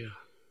idea,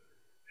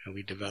 and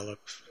we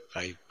developed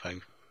by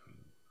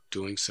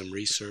doing some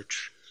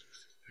research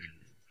and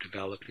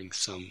developing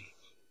some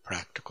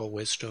practical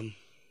wisdom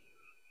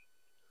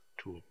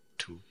to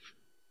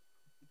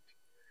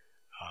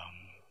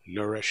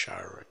nourish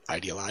our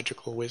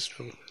ideological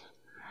wisdom,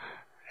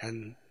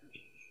 and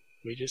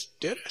we just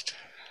did it.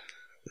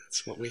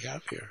 That's what we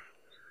have here,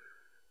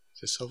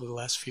 just over the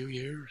last few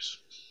years.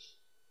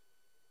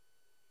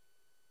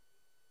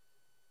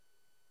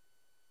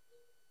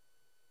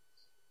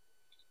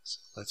 So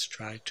let's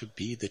try to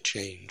be the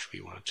change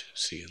we want to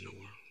see in the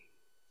world.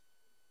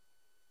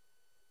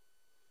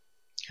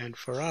 And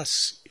for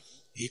us,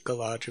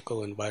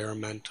 ecological,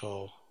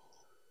 environmental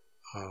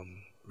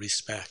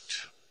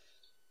respect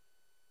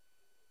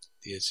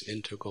is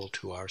integral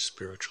to our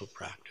spiritual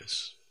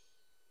practice.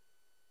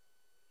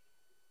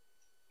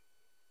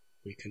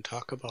 We can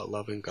talk about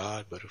loving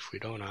God, but if we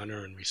don't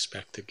honor and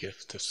respect the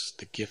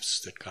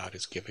gifts that God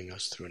is giving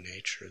us through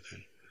nature,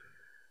 then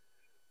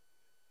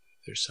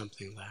there's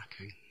something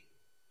lacking.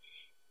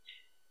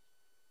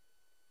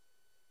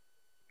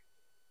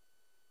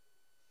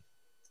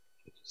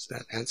 Does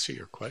that answer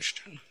your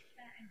question?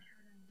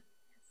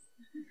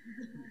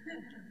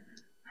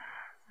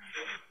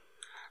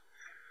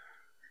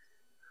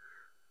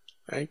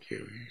 Thank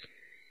you.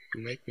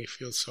 You make me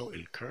feel so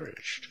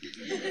encouraged.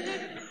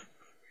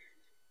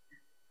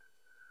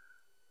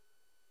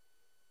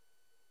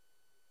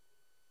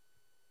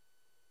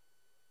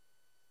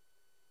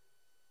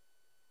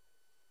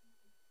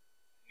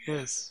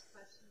 Yes.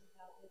 Question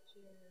about what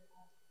you're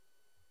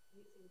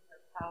using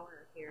for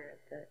power here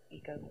at the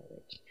Eco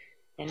Village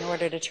in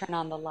order to turn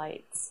on the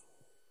lights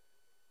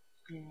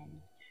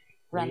and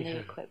run the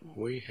equipment.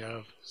 We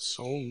have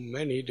so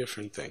many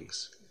different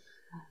things.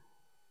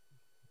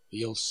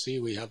 You'll see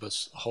we have a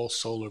whole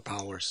solar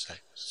power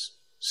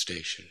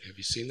station. Have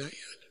you seen that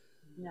yet?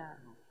 No.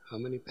 How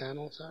many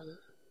panels are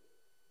there?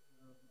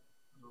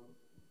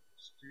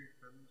 Street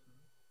panels.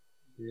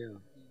 Yeah.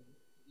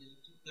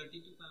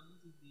 32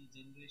 panels is the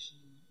generation.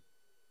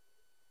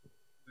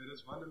 There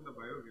is one in the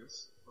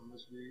biogas from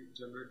which we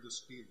generate the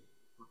steam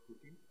for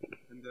cooking,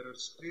 and there are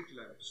street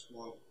lamps,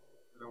 small,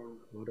 around.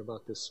 What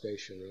about this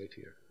station right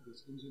here?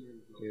 This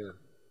engineering block. Yeah.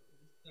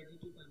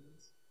 32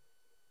 panels.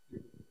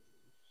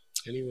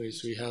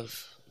 Anyways, we have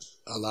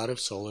a lot of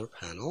solar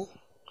panel,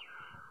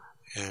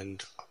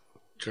 and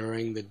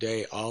during the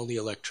day, all the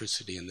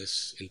electricity in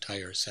this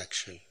entire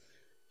section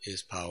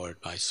is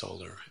powered by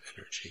solar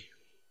energy.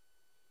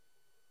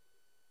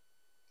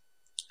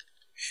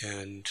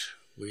 And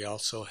we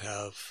also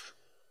have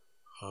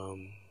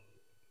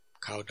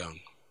cow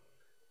dung.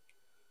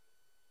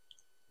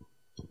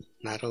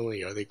 Not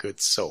only are they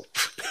good soap.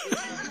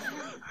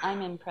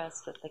 I'm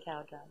impressed with the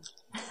cow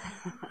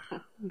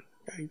dung.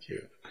 Thank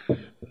you.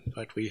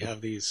 But we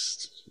have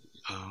these,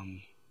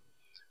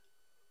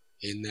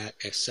 in that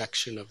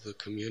section of the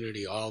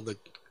community, all the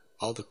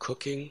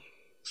cooking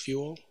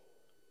fuel,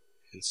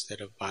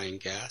 instead of buying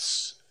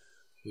gas,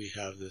 we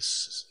have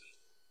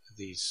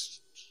these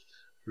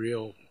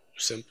real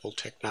simple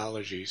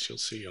technologies, you'll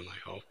see them,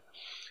 I hope,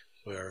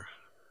 where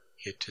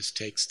it just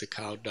takes the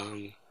cow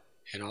dung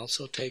and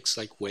also takes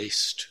like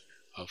waste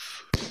of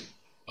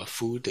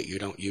food that you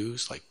don't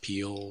use, like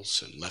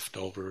peels and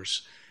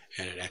leftovers,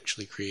 and it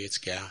actually creates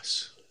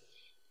gas.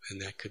 And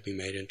that could be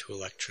made into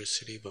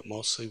electricity, but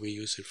mostly we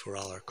use it for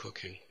all our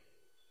cooking.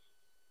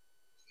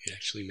 It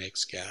actually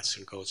makes gas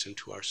and goes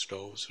into our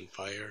stoves and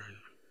fire.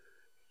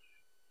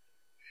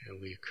 And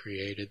we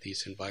created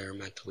these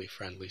environmentally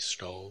friendly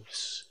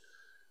stoves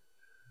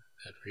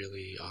that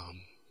really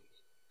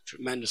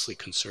tremendously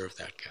conserve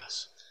that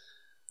gas.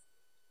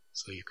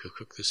 So you could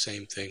cook the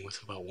same thing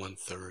with about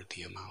 1/3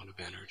 the amount of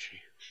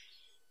energy,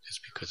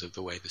 just because of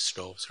the way the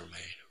stoves are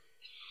made.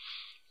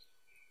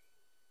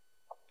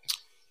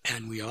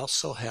 And we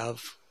also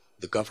have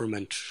the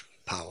government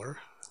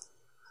power,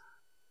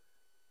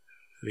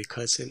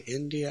 because in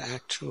India,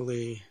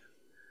 actually,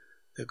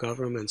 the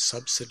government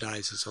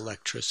subsidizes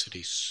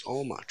electricity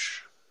so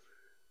much.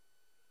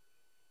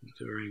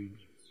 During,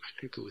 I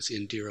think it was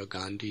Indira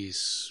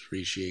Gandhi's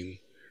regime,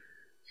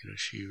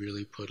 she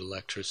really put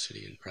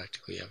electricity in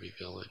practically every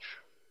village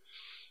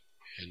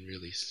and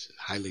really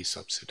highly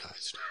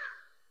subsidized.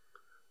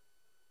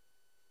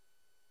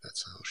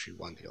 That's how she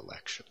won the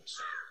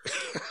elections.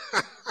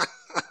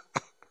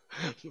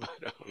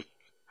 But,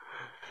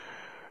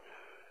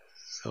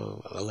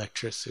 so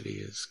electricity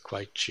is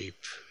quite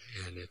cheap,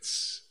 and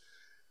it's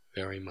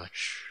very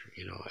much,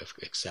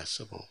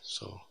 accessible.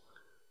 So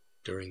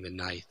during the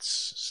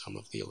nights, some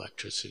of the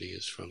electricity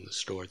is from the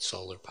stored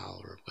solar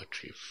power, but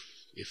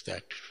if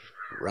that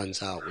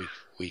runs out,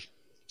 we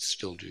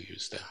still do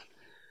use that.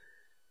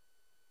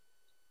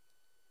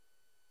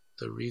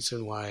 The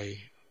reason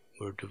why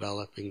we're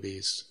developing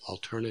these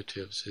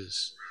alternatives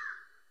is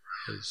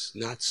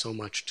not so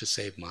much to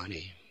save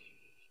money,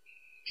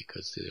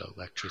 because the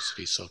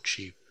electricity is so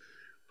cheap,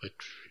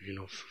 but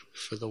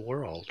for the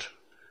world,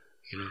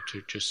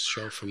 to just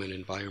show from an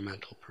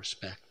environmental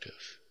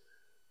perspective,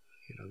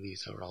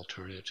 these are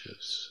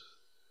alternatives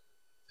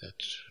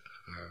that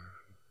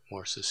are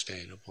more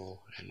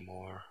sustainable and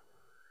more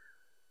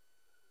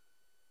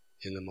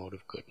in the mode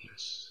of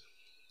goodness.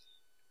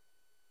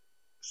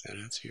 Does that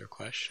answer your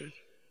question?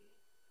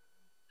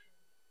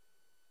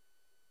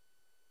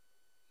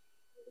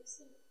 What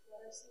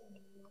are some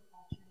new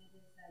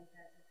alternatives that you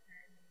guys are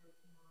currently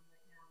working on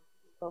right now?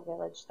 Eco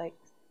Village, like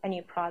a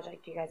new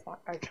project you guys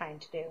are trying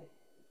to do.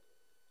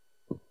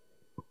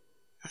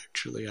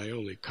 Actually, I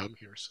only come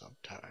here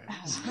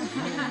sometimes.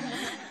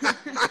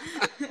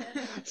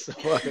 So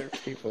other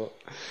people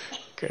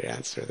could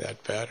answer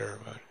that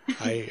better, but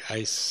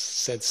I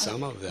said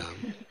some of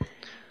them.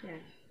 Yeah.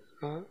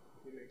 Huh?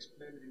 We'll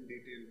explain in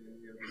detail when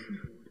we are on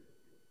the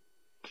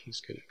tour.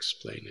 He's going to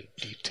explain in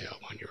detail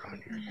when you're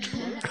on your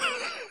tour.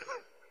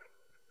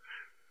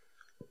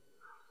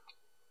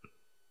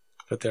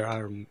 But there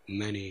are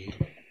many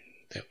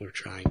that we're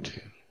trying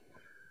to.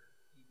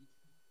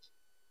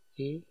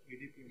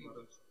 ADP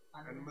models,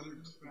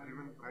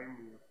 animal-driven prime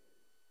mover.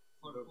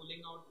 For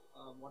pulling out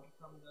water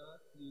from the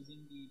earth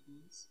using the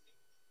tools.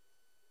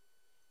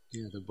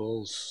 Yeah, the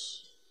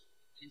bulls,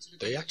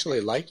 they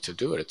actually like to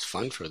do it. It's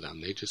fun for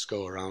them. They just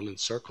go around in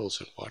circles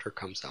and water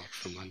comes out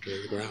from under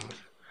the ground.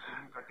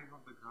 Even cutting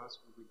of the grass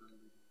will be done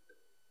with it.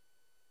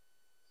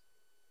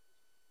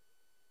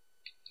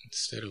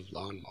 Instead of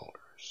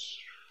lawnmowers.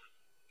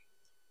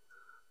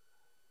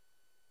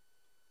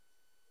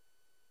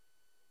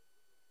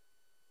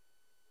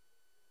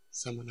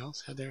 Someone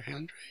else had their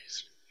hand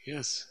raised.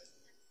 Yes.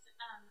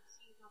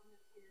 So you don't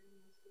have here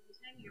most of the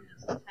time, you're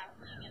mostly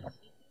traveling and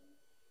speaking.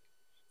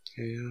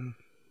 Yeah,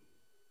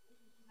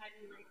 How do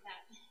you like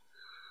that?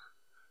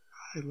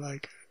 I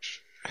like it.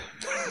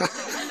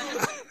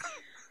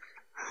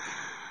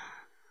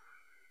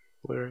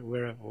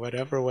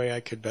 Whatever way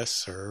I could best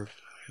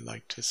serve, I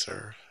like to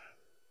serve.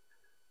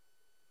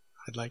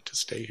 I'd like to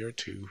stay here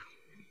too.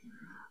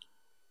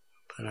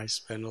 But I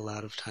spend a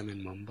lot of time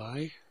in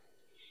Mumbai.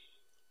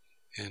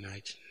 And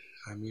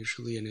I'm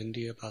usually in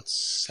India about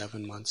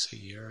 7 months a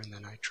year, and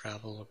then I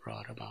travel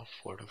abroad about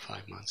 4 to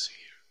 5 months a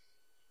year.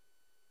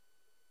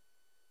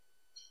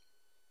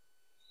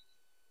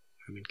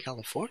 I'm in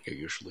California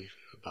usually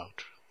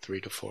about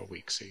 3 to 4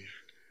 weeks a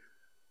year.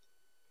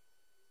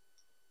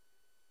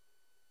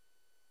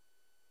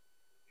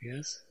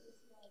 Yes?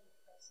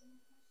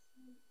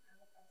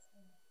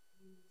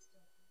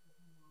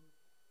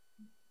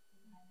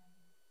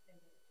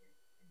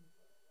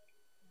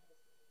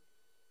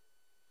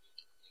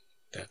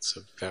 That's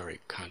a very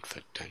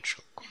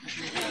confidential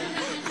question.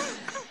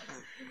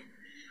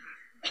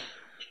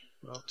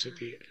 Well,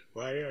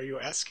 why are you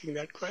asking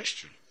that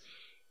question?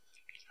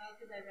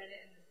 Because I read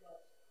it in the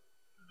book.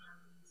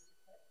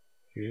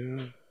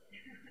 Yeah.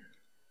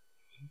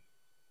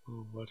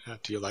 Well,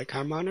 what do you like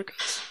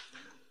harmonicas?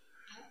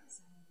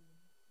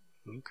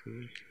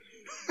 Okay.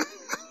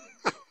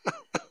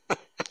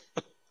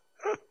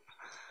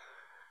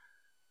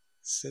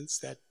 Since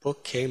that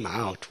book came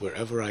out,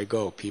 wherever I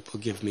go, people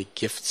give me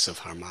gifts of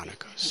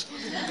harmonicas.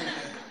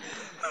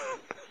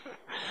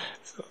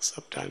 So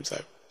sometimes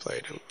I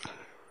played them,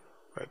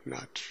 but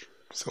not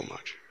so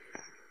much.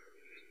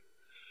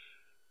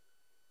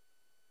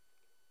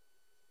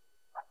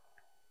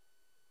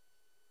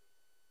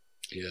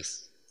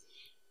 Yes.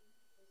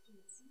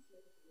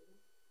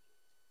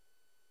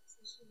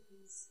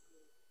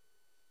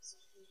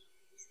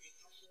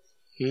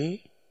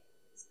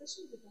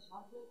 Especially with the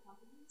hardware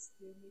companies,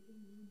 they're making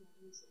new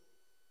models of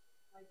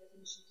high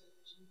definition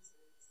televisions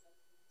and cell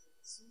phones, and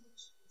there's so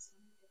much,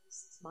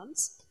 6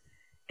 months,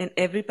 and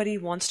everybody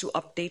wants to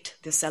update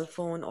their cell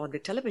phone or their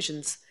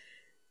televisions,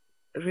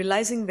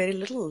 realizing very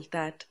little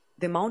that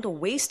the amount of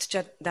waste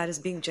that is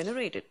being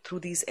generated through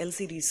these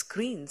LCD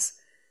screens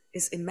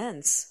is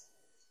immense.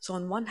 So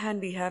on one hand,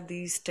 we have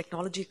these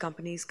technology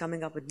companies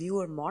coming up with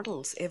newer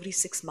models every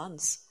 6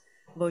 months,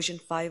 version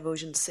 5,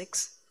 version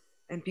 6,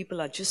 and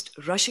people are just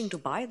rushing to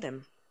buy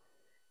them.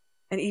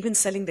 And even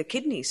selling their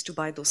kidneys to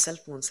buy those cell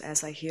phones.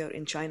 As I hear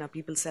in China,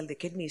 people sell their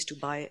kidneys to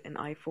buy an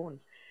iPhone.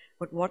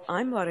 But what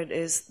I'm worried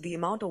is the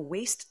amount of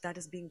waste that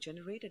is being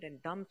generated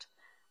and dumped.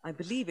 I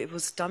believe it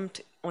was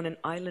dumped on an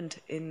island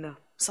in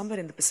somewhere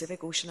in the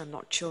Pacific Ocean. I'm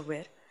not sure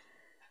where.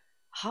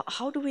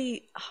 How do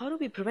we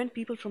prevent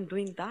people from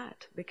doing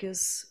that?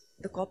 Because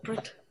the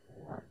corporate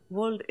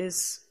world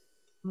is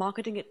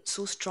marketing it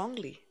so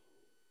strongly.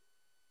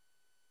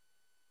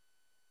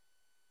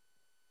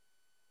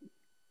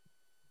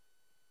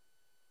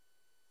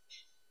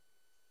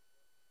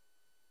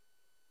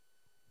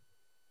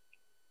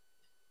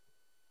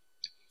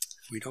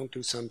 If we don't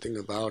do something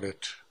about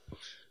it,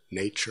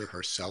 nature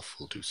herself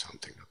will do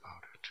something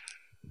about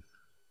it.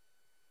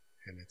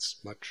 And it's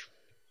much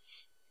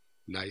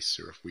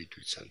nicer if we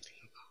do something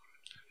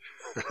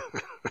about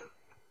it.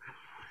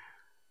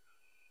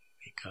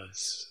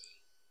 Because,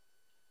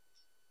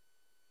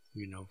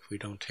 if we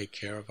don't take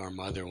care of our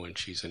mother when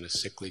she's in a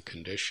sickly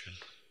condition,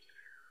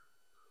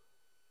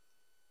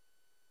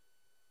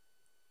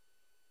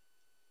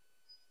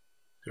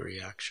 the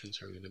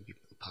reactions are going to be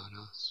upon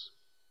us.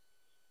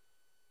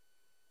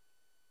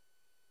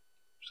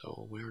 So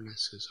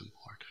awareness is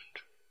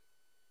important.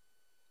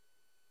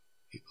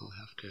 People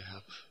have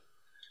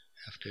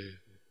to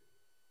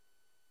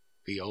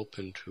be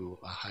open to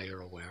a higher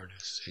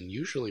awareness. And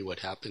usually what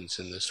happens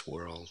in this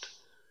world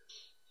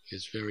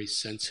is very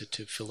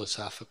sensitive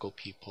philosophical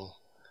people.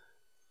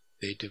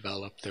 They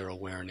develop their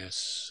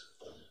awareness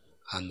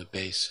on the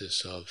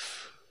basis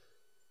of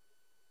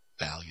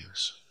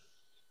values.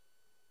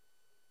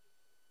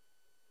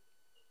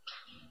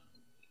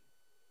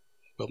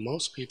 But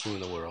most people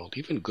in the world,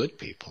 even good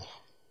people,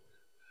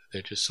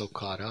 they're just so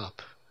caught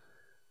up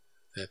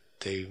that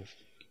they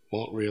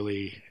won't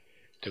really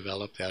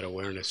develop that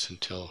awareness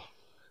until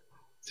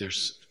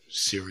there's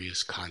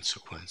serious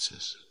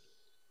consequences.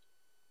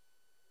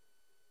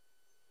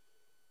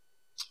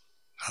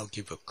 I'll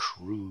give a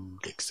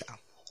crude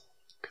example,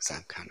 because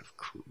I'm kind of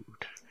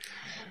crude.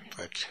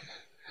 But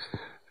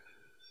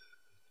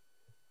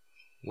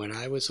when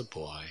I was a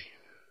boy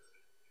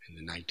in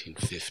the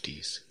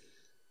 1950s,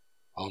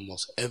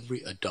 almost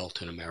every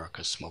adult in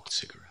America smoked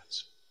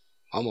cigarettes.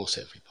 Almost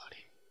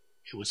everybody.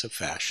 It was a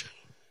fashion.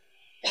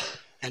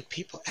 And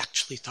people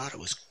actually thought it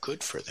was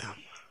good for them.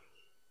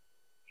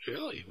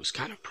 Really, it was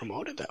kind of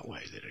promoted that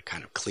way, that it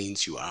kind of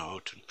cleans you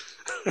out.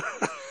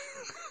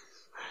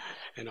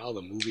 And all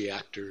the movie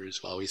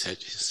actors always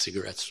had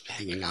cigarettes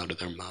hanging out of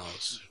their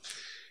mouths.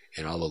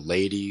 And all the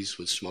ladies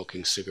were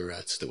smoking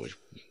cigarettes. There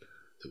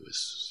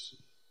was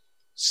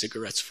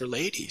cigarettes for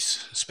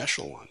ladies,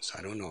 special ones.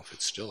 I don't know if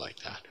it's still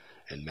like that.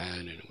 And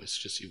men, and it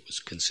was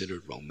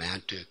considered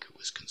romantic, it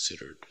was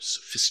considered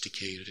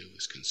sophisticated, it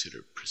was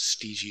considered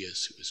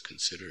prestigious, it was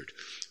considered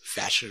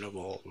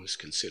fashionable, it was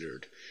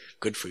considered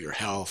good for your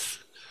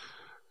health.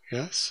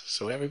 Yes,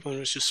 so everyone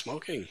was just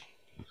smoking.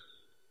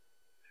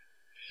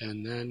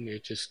 And then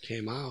it just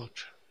came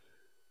out.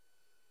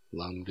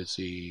 Lung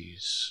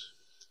disease,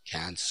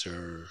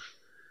 cancer,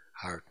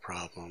 heart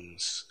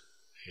problems,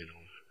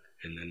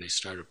 and then they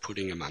started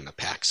putting them on the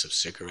packs of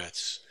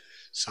cigarettes.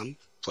 Some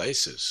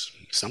places,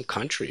 some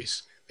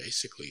countries,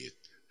 basically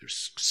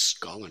there's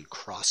skull and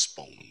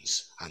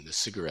crossbones on the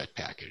cigarette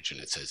package, and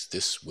it says,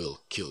 "This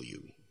will kill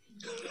you."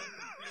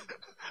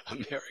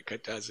 America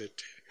does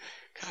it.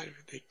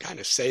 They kind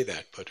of say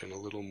that, but in a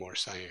little more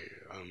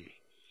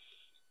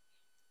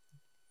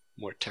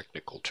more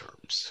technical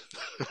terms.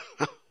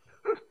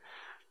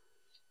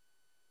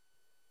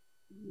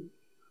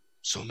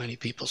 So many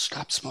people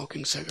stopped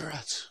smoking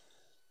cigarettes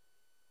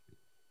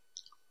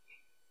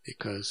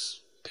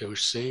because they were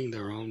seeing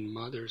their own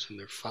mothers and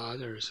their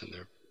fathers and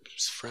their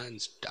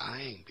friends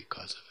dying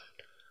because of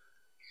it.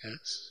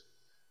 Yes?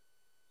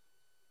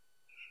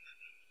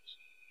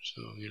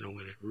 So,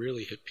 when it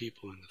really hit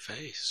people in the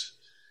face,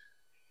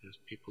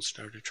 people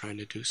started trying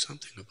to do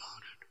something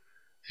about it.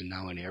 And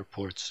now in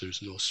airports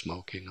there's no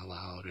smoking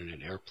allowed, and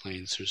in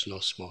airplanes there's no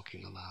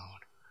smoking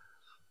allowed.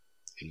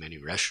 In many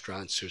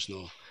restaurants there's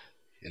no...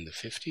 In the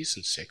 50s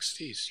and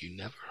 60s, you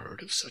never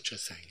heard of such a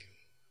thing,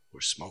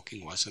 where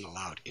smoking wasn't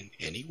allowed in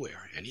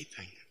anywhere,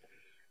 anything.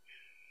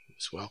 It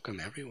was welcome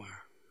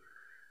everywhere.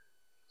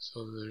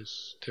 So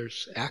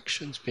there's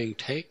actions being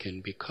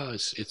taken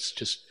because it's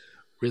just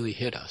really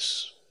hit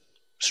us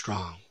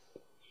strong.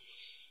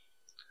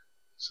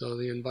 So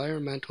the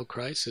environmental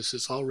crisis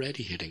is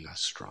already hitting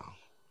us strong.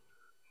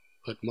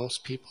 But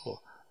most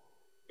people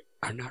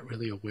are not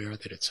really aware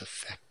that it's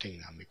affecting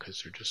them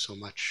because they're just so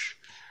much...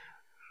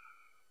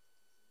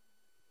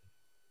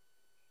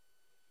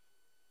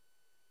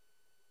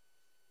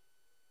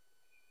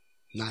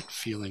 not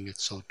feeling it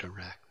so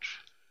direct.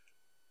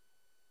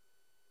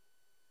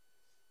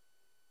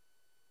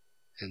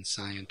 And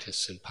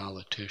scientists and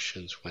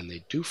politicians, when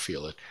they do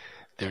feel it,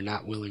 they're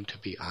not willing to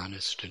be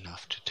honest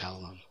enough to tell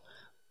them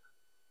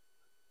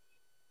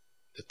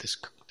that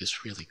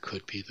this really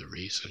could be the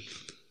reason.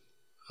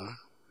 Huh?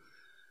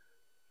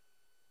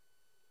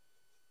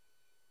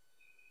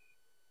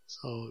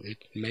 So it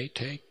may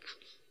take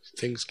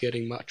things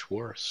getting much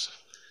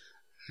worse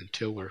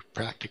until we're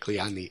practically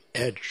on the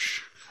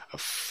edge of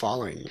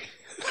falling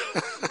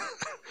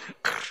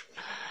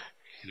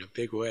in a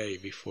big way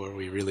before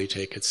we really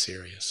take it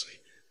seriously.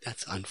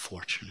 That's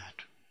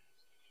unfortunate.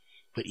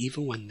 But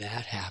even when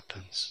that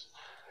happens,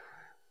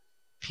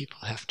 people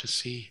have to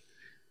see,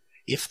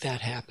 if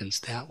that happens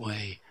that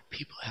way,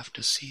 people have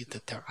to see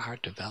that there are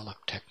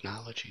developed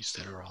technologies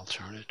that are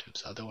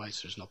alternatives.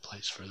 Otherwise, there's no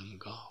place for them to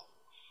go.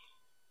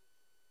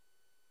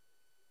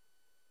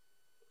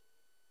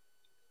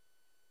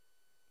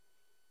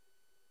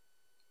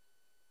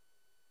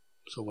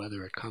 So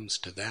whether it comes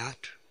to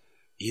that,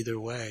 either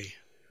way,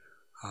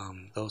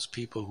 those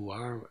people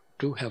who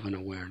do have an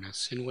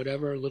awareness in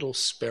whatever little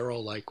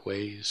sparrow-like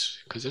ways,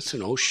 because it's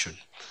an ocean,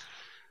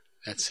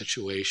 that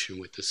situation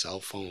with the cell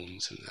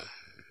phones and the,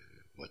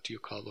 what do you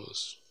call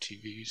those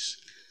TVs,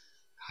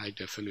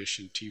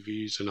 high-definition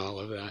TVs and all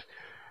of that,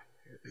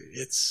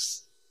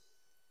 it's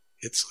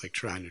like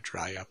trying to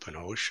dry up an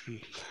ocean.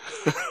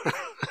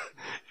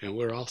 And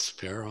we're all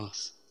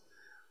sparrows.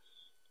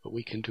 But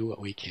we can do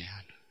what we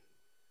can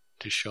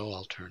to show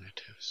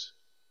alternatives.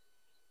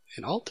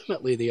 And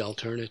ultimately the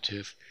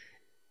alternative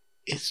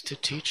is to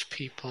teach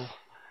people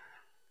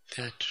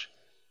that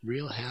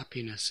real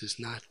happiness is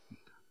not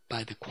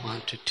by the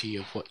quantity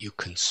of what you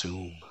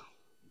consume.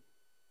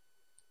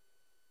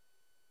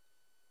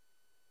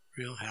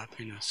 Real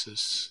happiness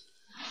is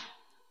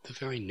the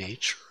very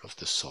nature of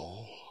the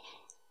soul.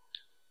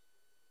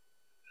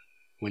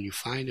 When you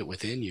find it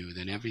within you,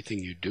 then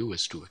everything you do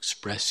is to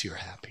express your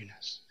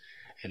happiness.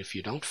 And if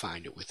you don't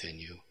find it within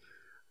you,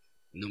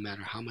 no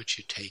matter how much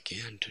you take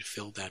in to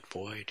fill that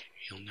void,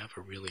 you'll never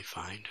really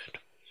find it.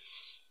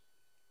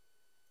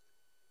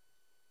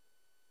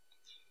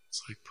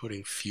 It's like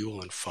putting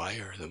fuel in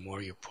fire. The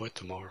more you put,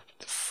 the more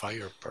the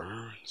fire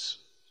burns.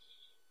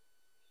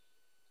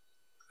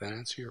 Does that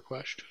answer your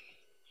question?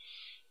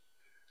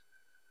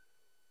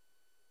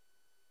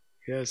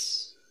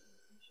 Yes.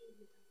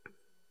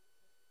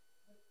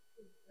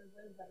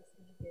 What advice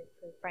can you give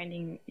for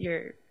finding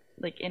your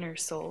inner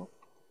soul?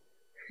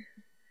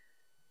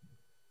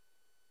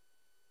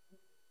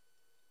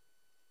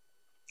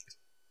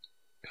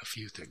 A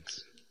few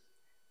things.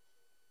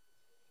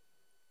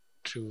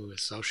 To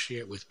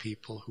associate with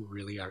people who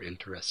really are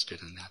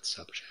interested in that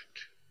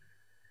subject.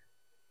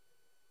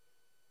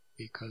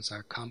 Because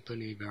our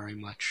company very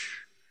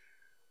much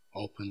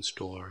opens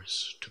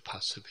doors to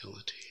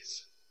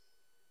possibilities.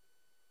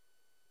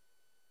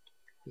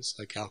 It's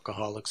like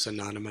Alcoholics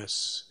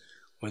Anonymous,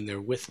 when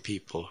they're with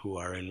people who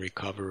are in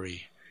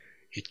recovery,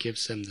 it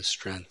gives them the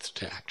strength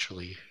to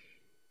actually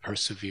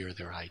persevere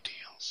their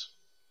ideals.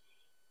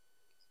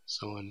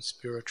 So in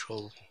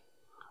spiritual,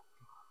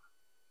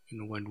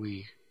 when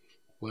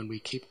we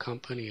keep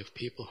company of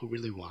people who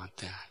really want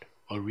that,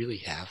 or really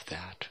have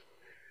that,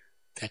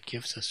 that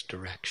gives us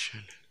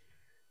direction,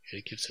 and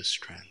it gives us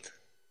strength.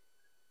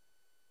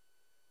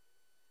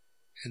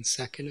 And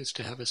second is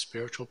to have a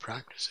spiritual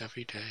practice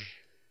every day.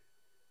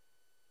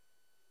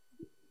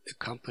 The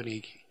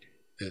company,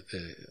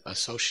 the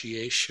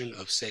association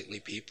of saintly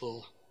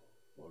people,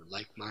 or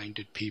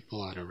like-minded people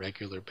on a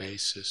regular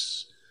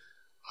basis,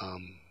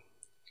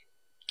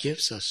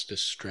 gives us the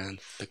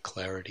strength, the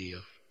clarity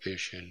of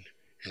vision,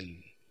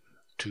 and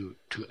to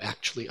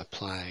actually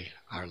apply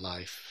our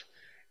life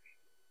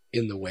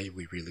in the way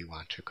we really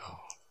want to go.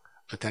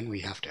 But then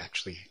we have to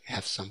actually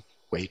have some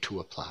way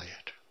to apply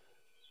it.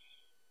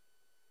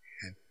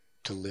 And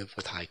to live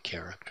with high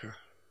character,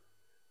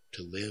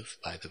 to live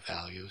by the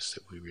values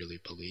that we really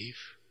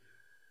believe,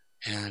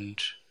 and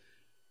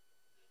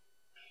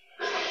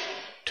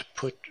to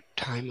put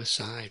time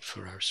aside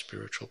for our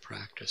spiritual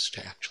practice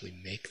to actually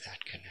make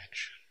that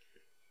connection.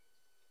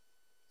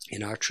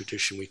 In our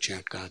tradition, we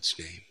chant God's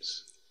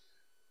names.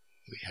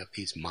 We have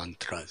these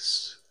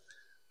mantras.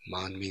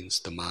 Man means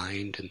the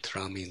mind, and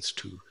tra means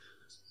to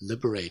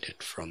liberate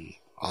it from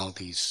all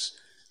these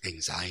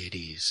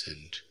anxieties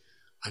and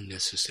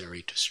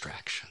unnecessary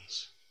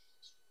distractions.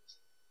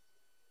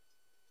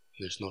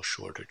 There's no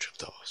shortage of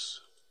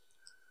those.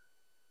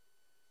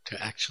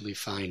 To actually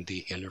find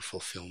the inner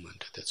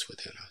fulfillment that's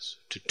within us.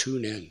 To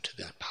tune in to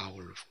that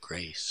power of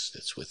grace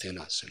that's within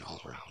us and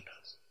all around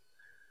us.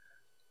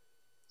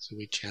 So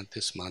we chant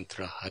this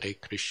mantra, Hare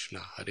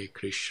Krishna,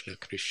 Krishna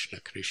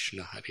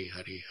Krishna, Hare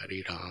Hare,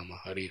 Hare Rama,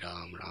 Ram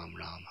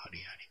Ram,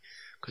 Hare Hare.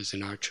 Because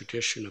in our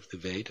tradition of the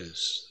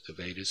Vedas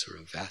are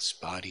a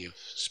vast body of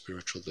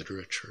spiritual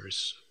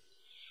literatures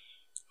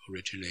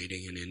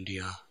originating in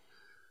India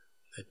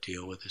that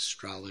deal with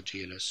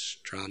astrology and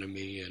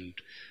astronomy and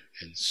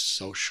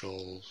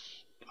social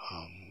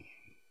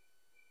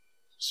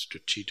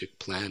strategic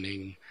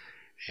planning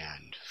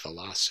and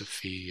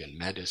philosophy and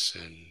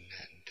medicine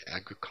and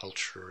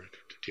agriculture.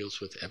 It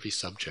deals with every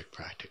subject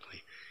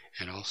practically.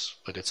 and also,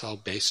 but it's all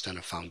based on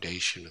a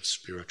foundation of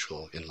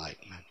spiritual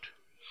enlightenment.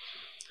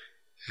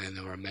 And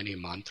there are many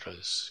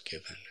mantras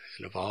given,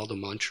 and of all the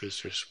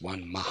mantras, there's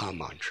one Maha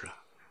Mantra,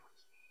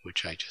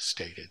 which I just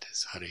stated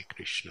as Hare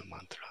Krishna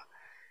mantra.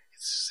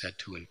 It's said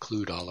to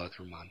include all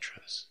other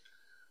mantras,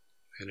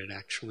 and it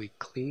actually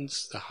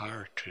cleans the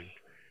heart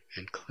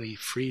and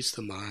frees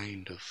the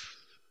mind of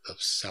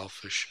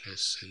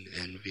selfishness and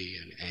envy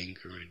and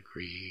anger and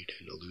greed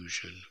and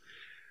illusion,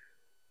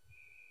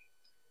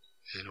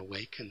 and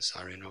awakens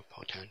our inner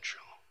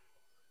potential.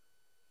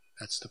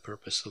 That's the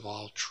purpose of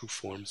all true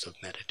forms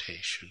of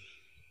meditation.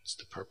 It's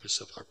the purpose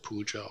of our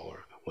puja,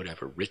 or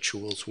whatever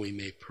rituals we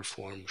may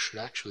perform should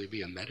actually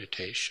be a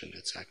meditation.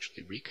 It's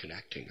actually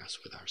reconnecting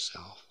us with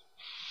ourselves.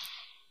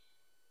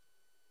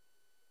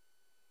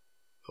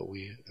 But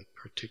we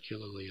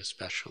particularly,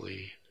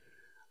 especially,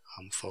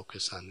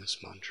 focus on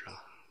this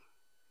mantra.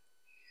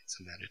 It's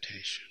a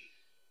meditation.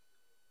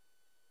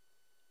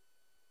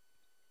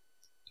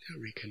 It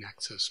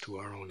reconnects us to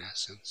our own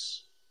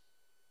essence,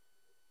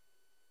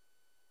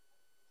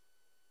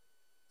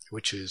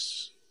 which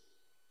is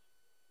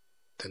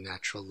the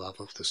natural love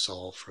of the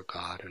soul for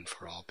God and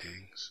for all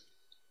beings.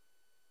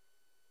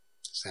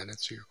 Does that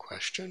answer your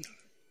question?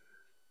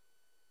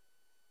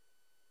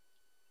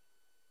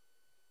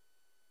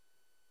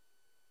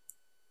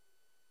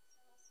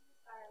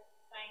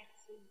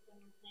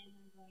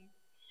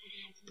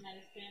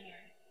 Medicine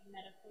or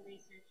medical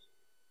research.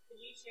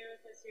 Could you share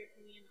with us your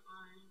opinion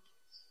on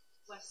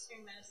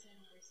Western medicine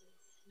versus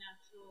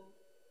natural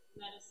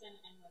medicine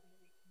and whether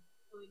they can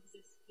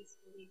coexist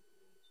peacefully?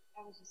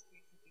 I was just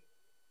curious if you.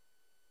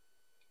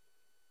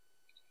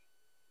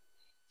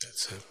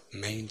 That's a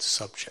main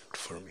subject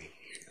for me.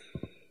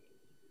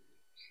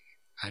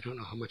 I don't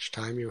know how much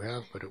time you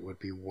have, but it would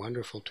be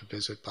wonderful to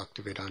visit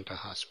Bhaktivedanta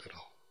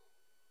Hospital.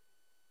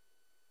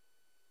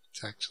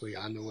 It's actually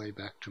on the way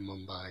back to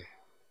Mumbai.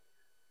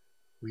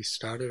 We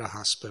started a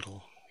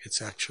hospital. It's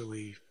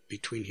actually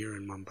between here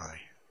and Mumbai.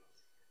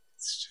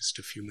 It's just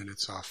a few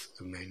minutes off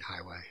the main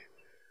highway.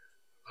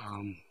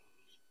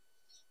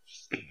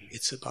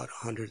 It's about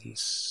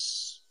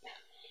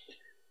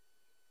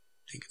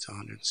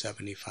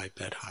 175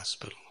 bed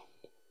hospital.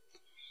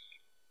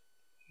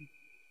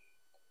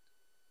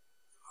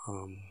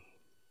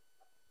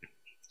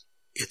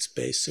 It's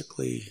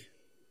basically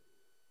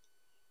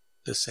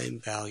the same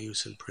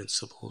values and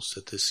principles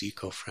that this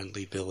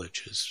eco-friendly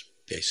village is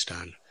based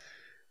on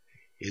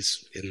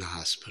is in the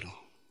hospital.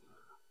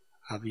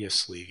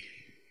 Obviously,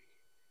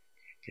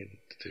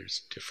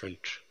 there's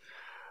different,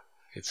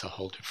 it's a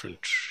whole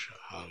different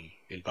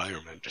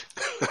environment.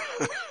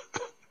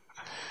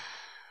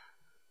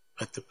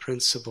 But the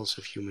principles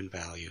of human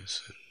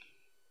values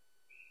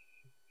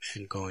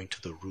and going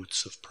to the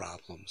roots of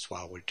problems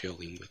while we're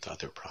dealing with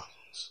other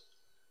problems.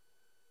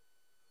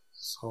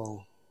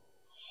 So,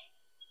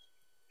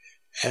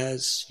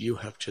 as you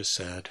have just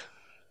said,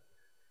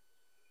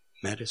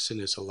 medicine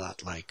is a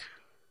lot like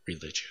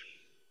religion.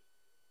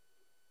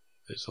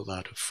 There's a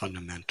lot of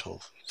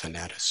fundamental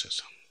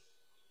fanaticism.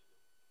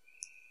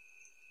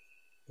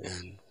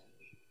 And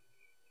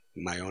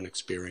my own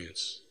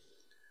experience,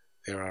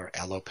 there are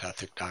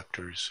allopathic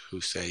doctors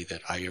who say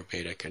that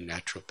Ayurvedic and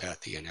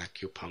naturopathy and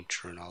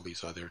acupuncture and all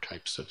these other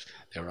types of,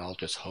 they're all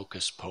just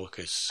hocus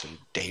pocus and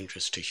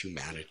dangerous to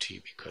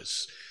humanity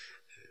because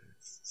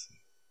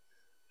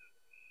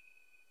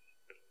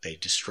they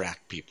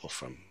distract people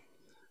from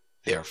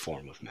their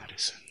form of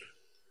medicine.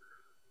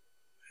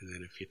 And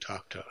then if you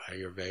talk to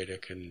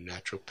Ayurvedic and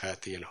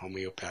naturopathy and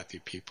homeopathy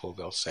people,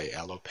 they'll say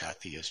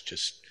allopathy is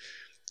just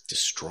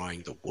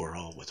destroying the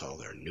world with all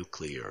their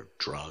nuclear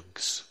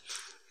drugs,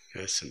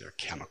 yes, and their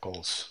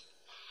chemicals.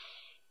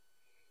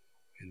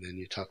 And then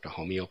you talk to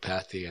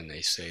homeopathy and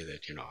they say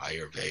that,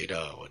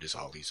 Ayurveda, what is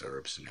all these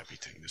herbs and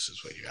everything? This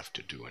is what you have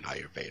to do. And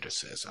Ayurveda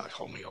says,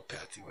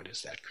 homeopathy, what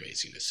is that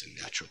craziness? And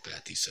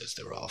naturopathy says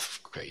they're all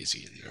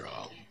crazy and they're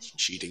all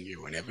cheating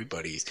you. And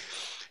everybody's,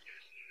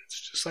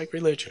 it's just like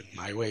religion.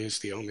 My way is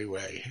the only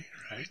way,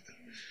 right?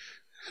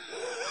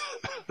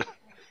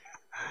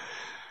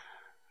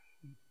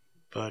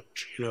 But,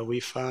 we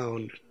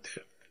found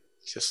that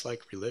just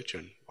like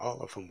religion,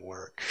 all of them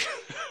work.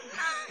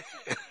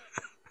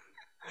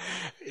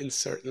 In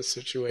certain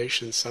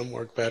situations, some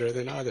work better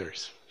than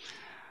others.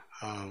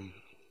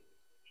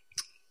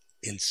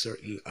 In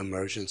certain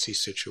emergency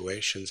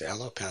situations,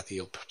 allopathy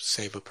will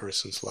save a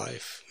person's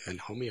life, and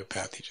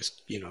homeopathy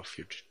just,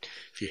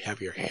 if you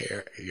have your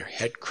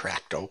head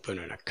cracked open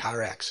in a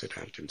car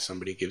accident, and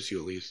somebody gives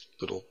you these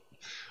little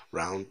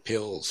round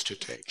pills to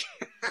take,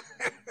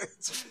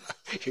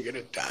 you're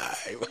gonna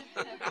die.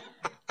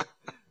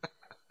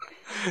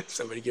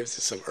 Somebody gives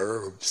you some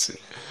herbs. And,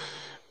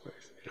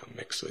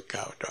 mixed with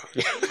cow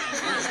dung.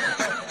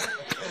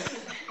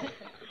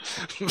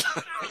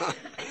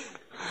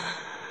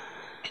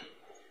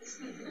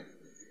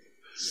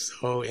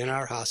 So in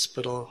our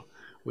hospital,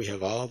 we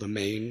have all the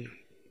main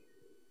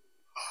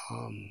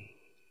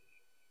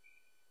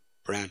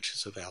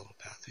branches of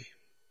allopathy.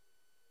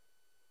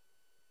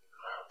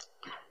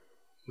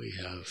 We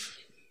have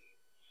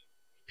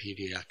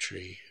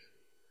pediatry,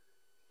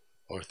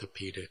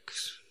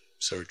 orthopedics,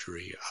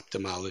 surgery,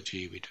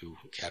 ophthalmology. We do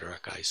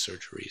cataract eye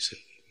surgeries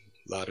and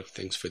a lot of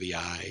things for the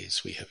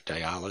eyes. We have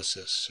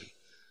dialysis and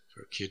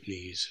for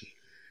kidneys, and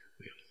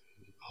we have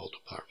a whole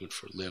department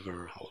for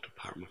liver, a whole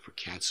department for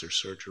cancer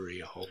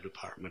surgery, a whole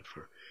department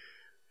for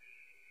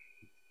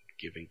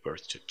giving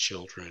birth to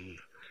children.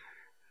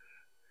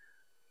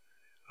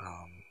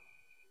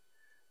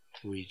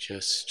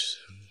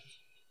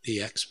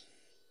 The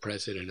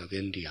ex-president of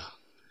India,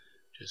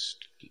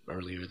 just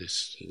earlier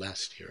this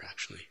last year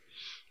actually,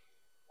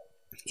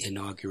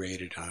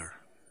 inaugurated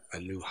a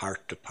new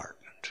heart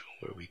department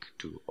where we could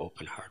do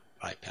open heart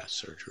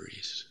bypass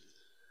surgeries.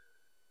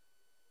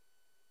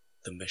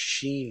 The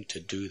machine to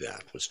do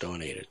that was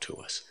donated to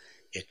us.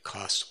 It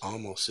cost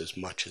almost as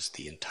much as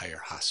the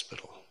entire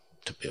hospital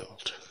to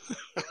build.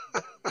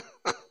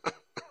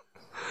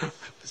 It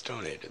was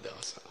donated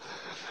though, so.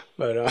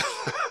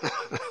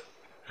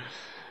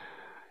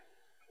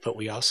 But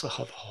we also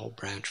have a whole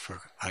branch for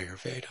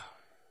Ayurveda,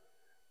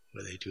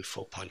 where they do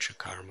full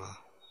panchakarma,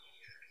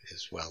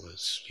 as well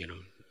as,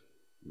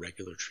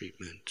 regular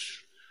treatment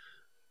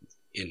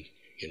in,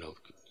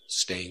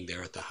 staying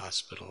there at the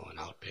hospital and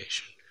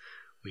outpatient.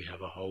 We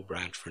have a whole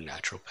branch for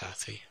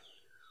naturopathy.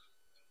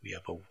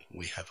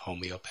 We have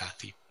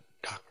homeopathy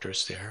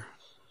doctors there.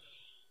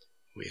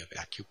 We have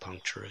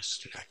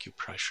acupuncturists and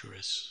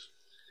acupressurists.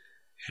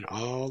 And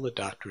all the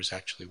doctors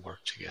actually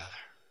work together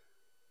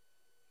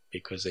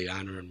because they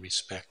honor and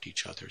respect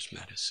each other's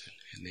medicine.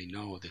 And they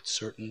know that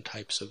certain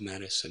types of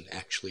medicine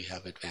actually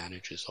have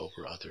advantages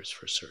over others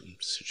for certain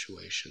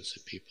situations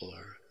that people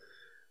are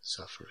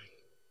suffering.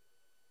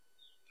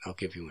 I'll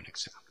give you an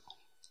example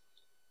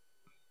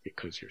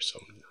because you're so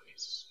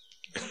nice.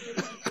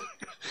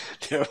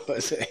 There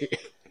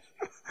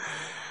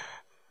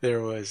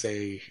was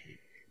a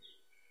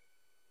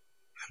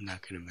I'm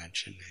not going to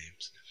mention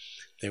names.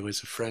 There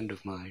was a friend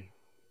of mine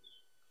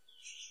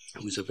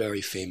who was a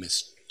very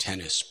famous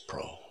tennis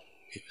pro.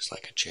 He was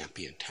like a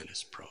champion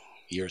tennis pro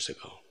years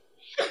ago.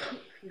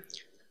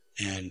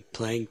 And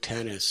playing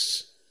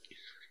tennis,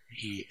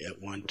 he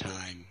at one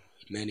time,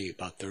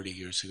 about 30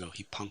 years ago,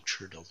 he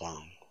punctured a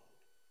lung.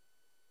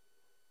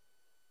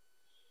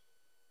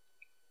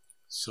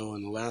 So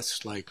in the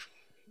last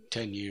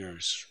 10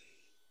 years,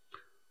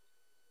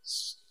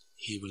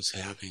 he was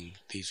having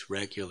these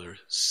regular,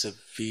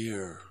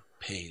 severe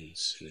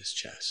pains in his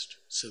chest.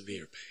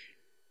 Severe pain.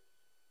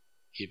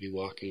 He'd be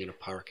walking in a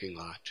parking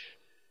lot,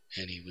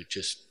 and he would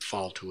just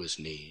fall to his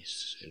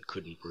knees and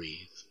couldn't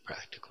breathe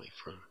practically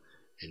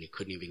and he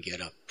couldn't even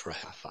get up for a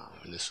half hour.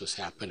 And this was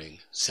happening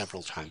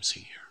several times a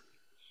year.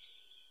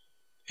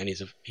 And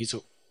he's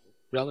a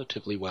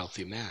relatively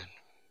wealthy man,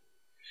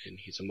 and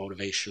he's a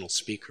motivational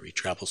speaker. He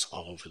travels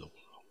all over the world.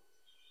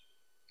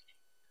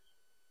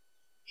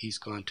 He's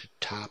gone to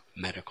top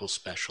medical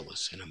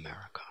specialists in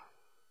America,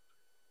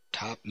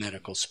 top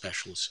medical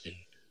specialists in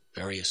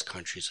various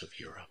countries of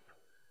Europe,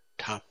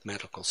 top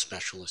medical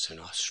specialists in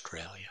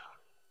Australia.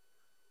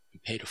 He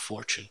paid a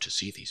fortune to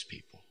see these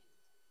people.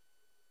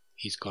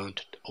 He's gone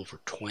to over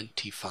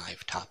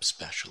 25 top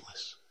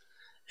specialists,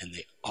 and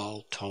they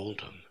all told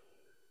him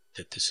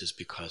that this is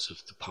because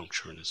of the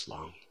puncture in his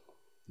lung.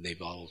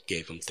 They've all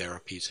gave him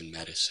therapies and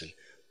medicine,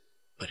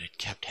 but it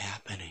kept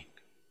happening.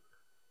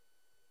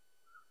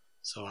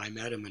 So I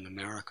met him in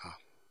America,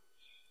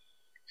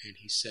 and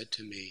he said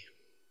to me,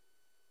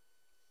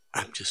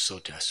 I'm just so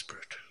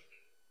desperate.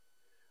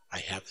 I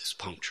have this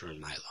puncture in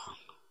my lung,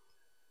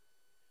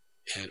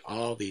 and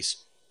all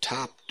these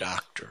top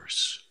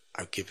doctors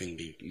are giving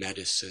me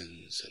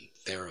medicines and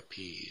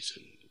therapies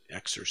and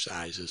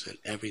exercises and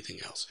everything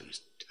else, and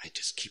I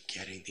just keep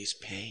getting these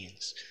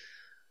pains.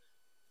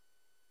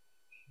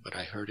 But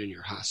I heard in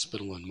your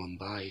hospital in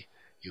Mumbai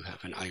you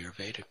have an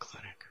Ayurvedic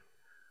clinic.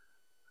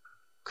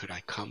 Could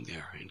I come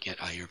there and get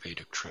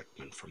Ayurvedic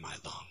treatment for my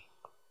lung?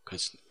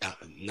 Because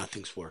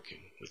nothing's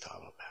working with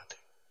allopathy.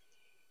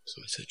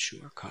 So I said,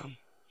 sure, come.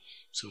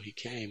 So he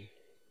came.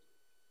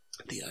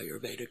 The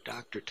Ayurvedic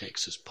doctor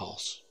takes his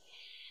pulse.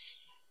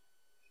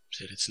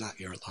 Said, it's not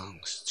your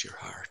lungs, it's your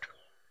heart.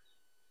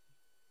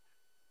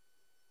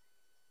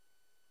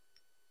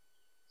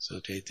 So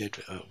they did,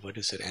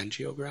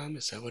 angiogram?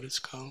 Is that what it's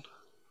called?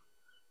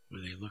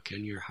 Where they look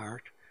in your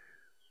heart.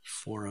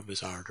 4 of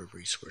his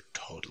arteries were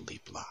totally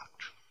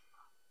blocked.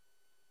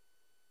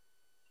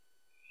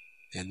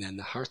 And then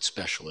the heart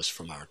specialist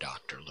from our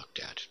doctor looked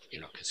at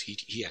it, because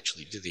he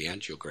actually did the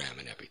angiogram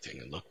and everything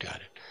and looked at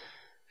it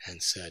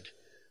and said,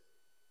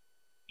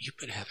 you've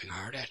been having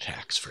heart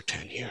attacks for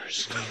 10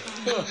 years.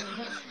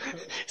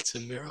 It's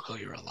a miracle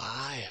you're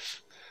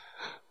alive.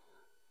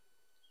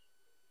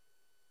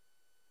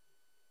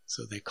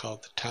 So they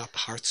called the top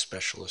heart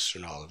specialists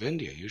in all of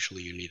India.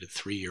 Usually you need a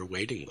 3-year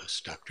waiting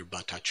list. Dr.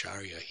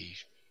 Bhattacharya,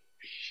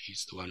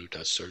 he's the one who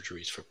does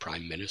surgeries for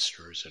prime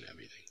ministers and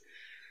everything.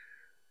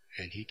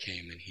 And he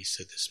came and he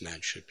said, this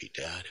man should be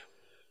dead.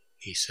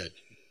 He said,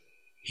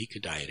 he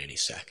could die at any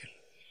second.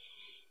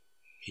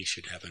 He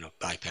should have a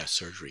bypass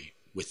surgery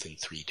within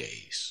 3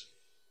 days.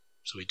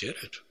 So he did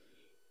it.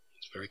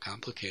 very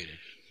complicated.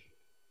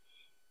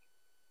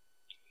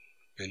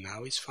 And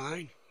now he's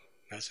fine.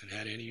 Hasn't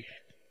had any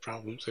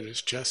problems in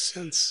his chest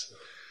since.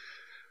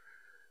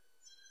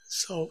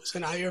 So it was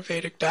an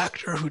Ayurvedic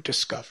doctor who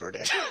discovered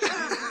it.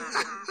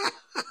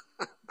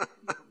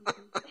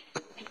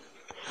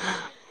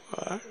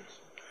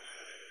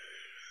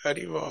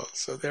 Anyway,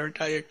 so their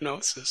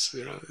diagnosis,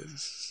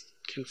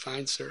 can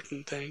find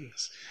certain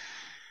things.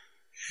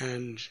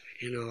 And,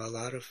 a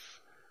lot of,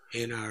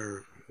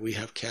 we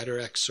have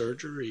cataract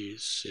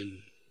surgeries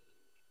in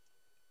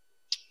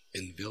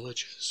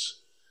villages.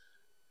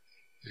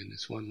 And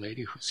this one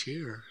lady who's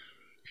here,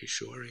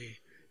 Kishori,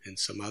 and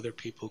some other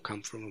people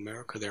come from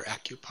America, they're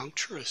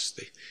acupuncturists.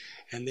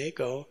 They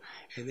go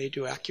and they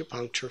do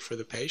acupuncture for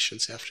the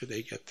patients after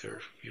they get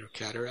their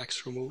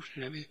cataracts removed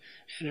and everything,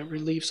 and it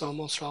relieves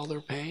almost all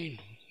their pain.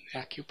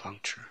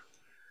 Acupuncture.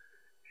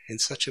 In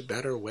such a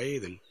better way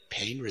than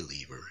pain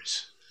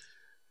relievers.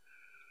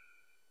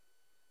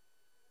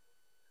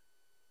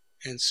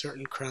 And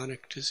certain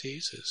chronic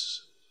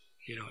diseases.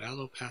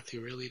 Allopathy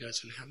really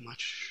doesn't have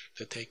much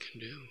that they can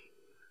do.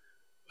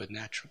 But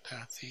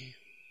naturopathy,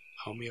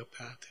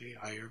 homeopathy,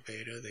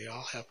 Ayurveda, they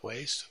all have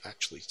ways of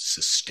actually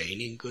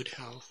sustaining good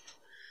health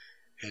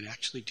and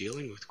actually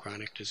dealing with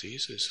chronic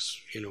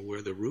diseases,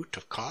 where the root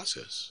of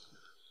causes.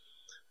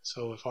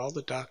 So if all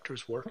the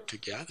doctors work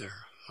together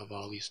of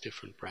all these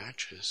different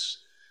branches,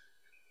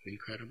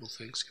 incredible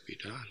things can be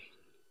done.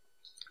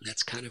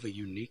 That's kind of a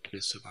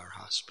uniqueness of our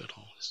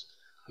hospitals.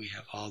 We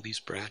have all these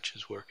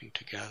branches working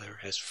together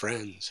as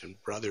friends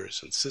and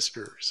brothers and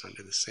sisters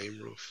under the same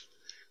roof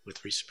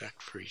with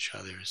respect for each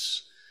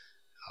other's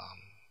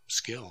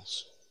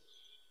skills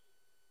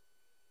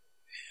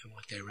and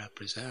what they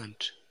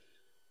represent.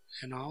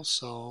 And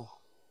also,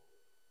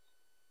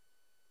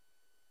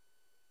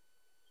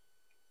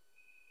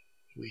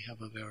 we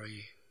have a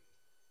very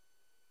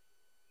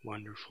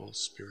wonderful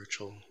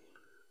spiritual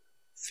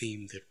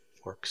theme that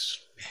works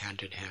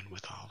hand in hand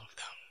with all of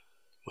them.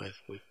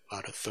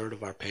 About a third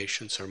of our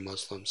patients are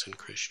Muslims and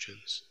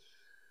Christians.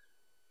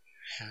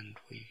 And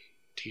we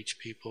teach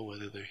people,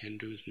 whether they're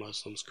Hindus,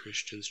 Muslims,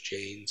 Christians,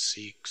 Jains,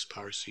 Sikhs,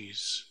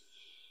 Parsis,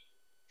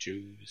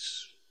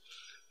 Jews,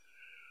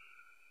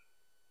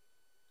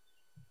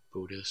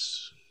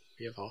 Buddhists.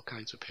 We have all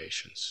kinds of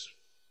patients.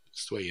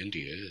 It's the way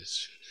India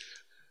is.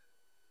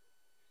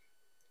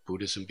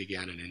 Buddhism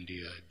began in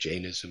India,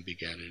 Jainism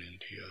began in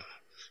India,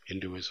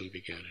 Hinduism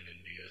began in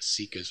India,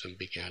 Sikhism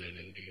began in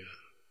India.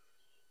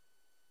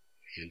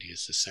 India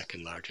is the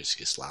second largest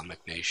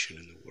Islamic nation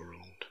in the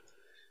world.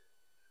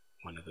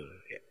 One of the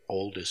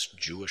oldest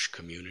Jewish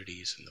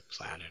communities on the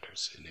planet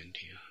is in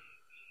India.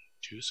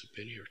 Jews have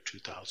been here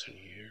 2,000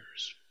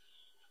 years,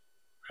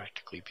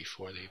 practically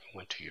before they even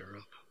went to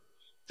Europe.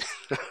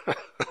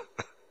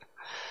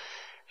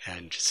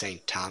 And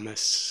St.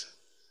 Thomas,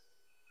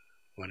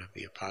 one of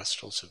the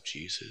apostles of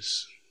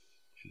Jesus,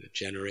 in the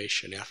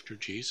generation after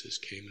Jesus,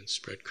 came and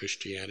spread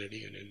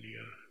Christianity in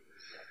India.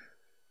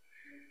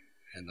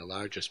 And the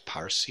largest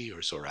Parsi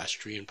or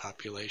Zoroastrian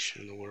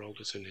population in the world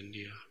is in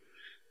India,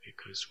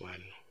 because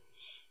when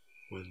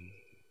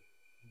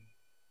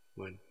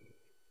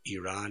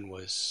Iran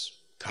was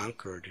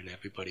conquered and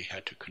everybody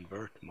had to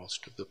convert,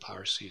 most of the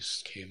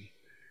Parsis came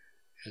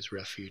as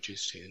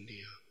refugees to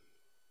India.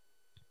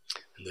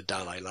 And the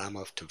Dalai Lama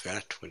of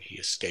Tibet, when he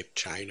escaped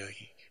China,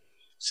 he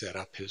set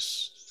up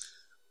his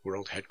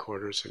world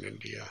headquarters in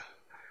India.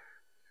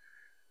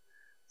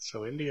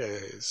 So India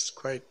is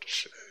quite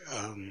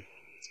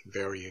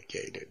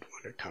variegated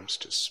when it comes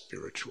to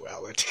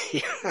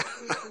spirituality.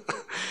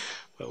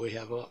 But we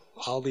have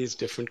all these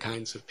different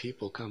kinds of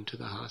people come to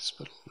the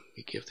hospital.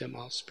 We give them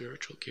all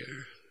spiritual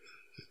care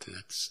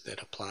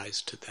that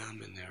applies to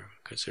them in there,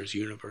 because there's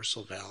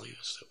universal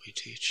values that we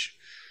teach.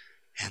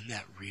 And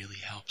that really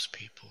helps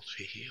people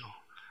to heal,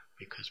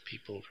 because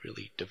people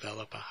really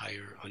develop a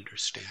higher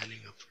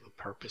understanding of a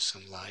purpose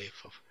in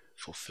life, of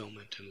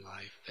fulfillment in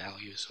life,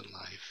 values in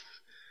life,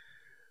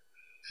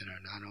 that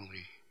are not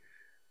only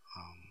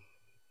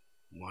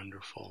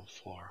wonderful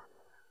for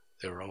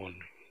their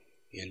own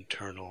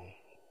internal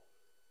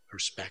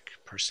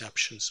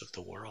perceptions of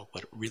the world,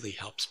 but it really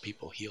helps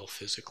people heal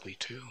physically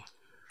too.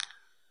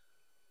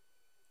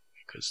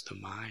 Because the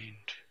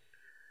mind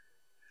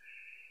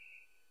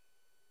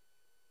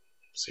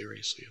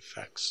seriously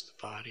affects the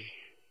body.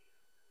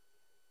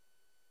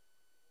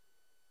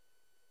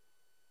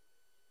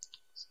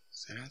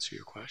 Does that answer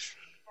your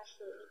question?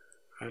 Absolutely.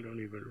 I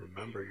don't even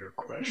remember your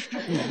question.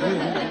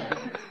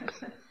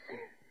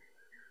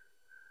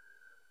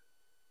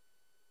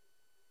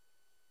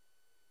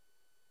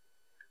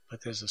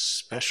 But there's a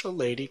special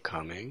lady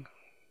coming.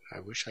 I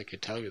wish I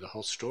could tell you the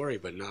whole story,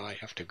 but now I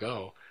have to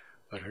go.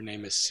 But her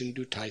name is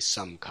Sindhutai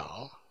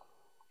Samkal.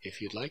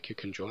 If you'd like, you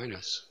can join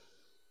us.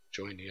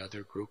 Join the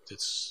other group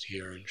that's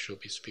here, and she'll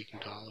be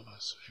speaking to all of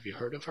us. Have you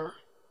heard of her?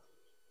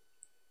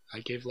 I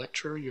gave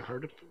lecture. You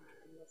heard of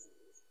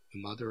the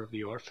mother of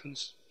the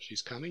orphans?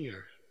 She's coming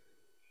here.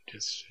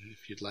 Just,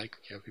 if you'd like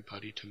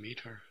everybody to meet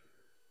her.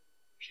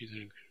 She's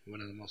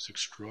one of the most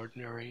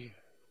extraordinary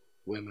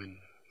women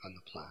on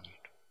the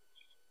planet.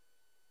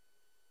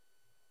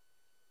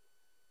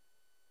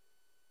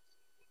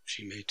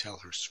 She may tell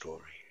her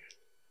story.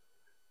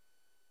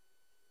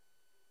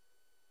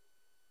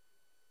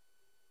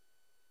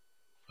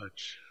 But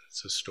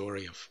it's a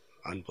story of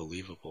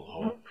unbelievable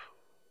hope.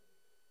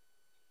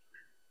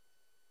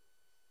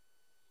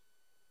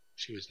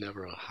 She was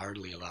never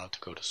hardly allowed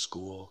to go to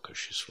school because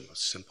she's from a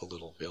simple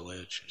little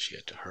village and she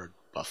had to herd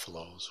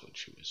buffaloes when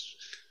she was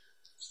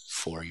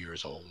 4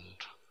 years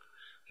old.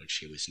 When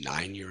she was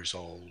 9 years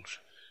old,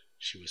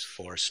 she was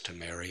forced to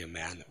marry a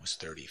man that was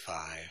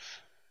 35.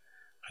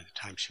 By the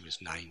time she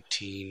was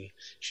 19,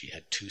 she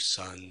had 2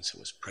 sons and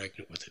was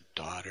pregnant with a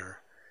daughter,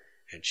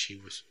 and she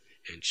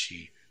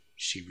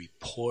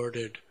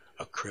reported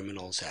a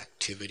criminal's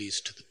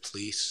activities to the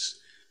police,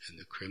 and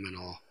the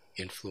criminal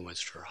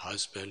influenced her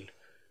husband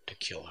to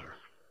kill her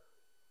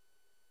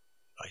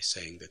by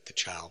saying that the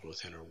child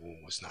within her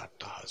womb was not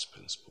the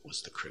husband's but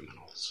was the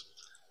criminal's,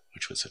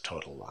 which was a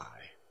total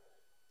lie.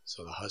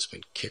 So the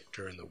husband kicked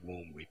her in the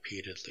womb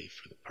repeatedly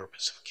for the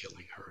purpose of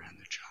killing her and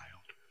the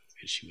child,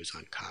 and she was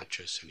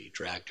unconscious, and he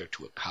dragged her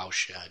to a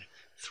cowshed,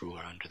 threw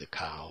her under the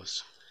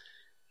cows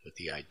with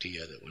the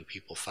idea that when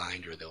people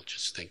find her they'll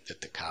just think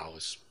that the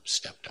cows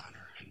stepped on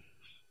her, and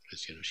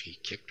because he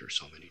kicked her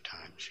so many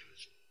times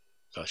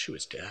she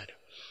was dead.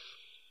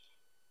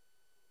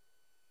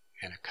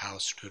 And a cow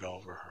stood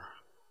over her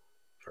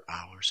for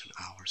hours and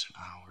hours and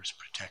hours,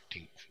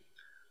 protecting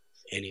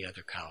any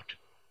other cow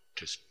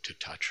to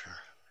touch her.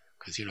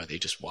 Because, they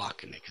just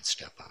walk and they could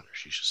step on her.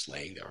 She's just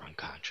laying there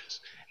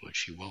unconscious. And when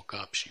she woke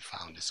up, she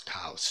found this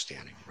cow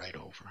standing right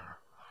over her.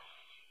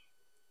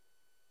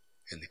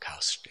 And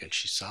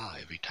she saw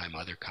every time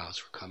other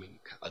cows were coming,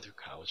 other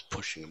cows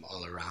pushing them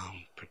all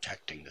around,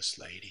 protecting this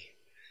lady.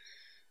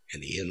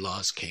 And the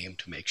in-laws came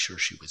to make sure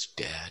she was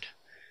dead.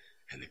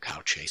 And the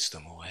cow chased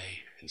them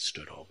away and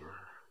stood over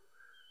her.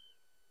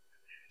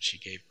 She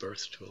gave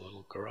birth to a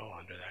little girl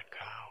under that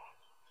cow.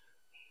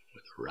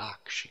 With a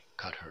rock, she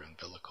cut her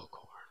umbilical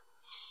cord.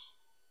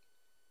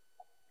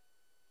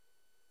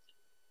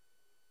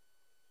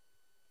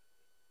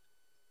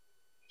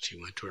 She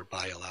went to her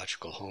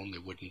biological home. They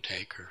wouldn't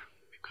take her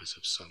because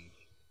of some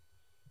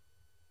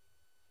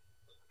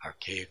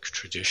archaic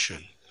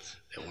tradition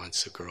that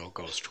once a girl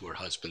goes to her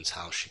husband's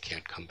house, she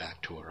can't come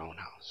back to her own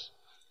house.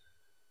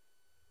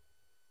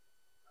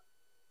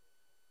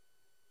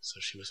 So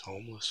she was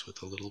homeless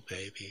with a little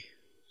baby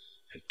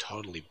and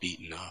totally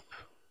beaten up,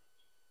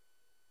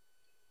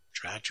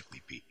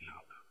 tragically beaten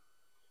up.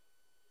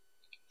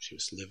 She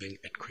was living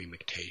at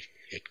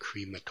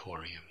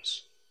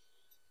crematoriums.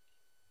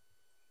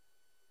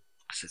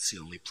 Because it's the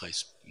only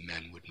place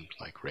men wouldn't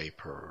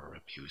rape her or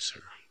abuse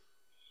her.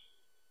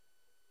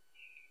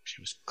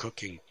 She was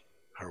cooking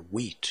her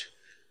wheat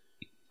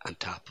on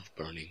top of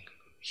burning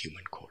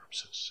human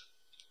corpses.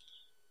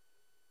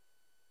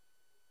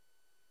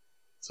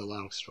 It's a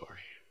long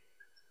story.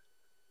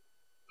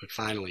 But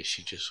finally,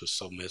 she just was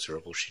so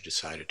miserable, she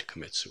decided to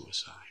commit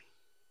suicide.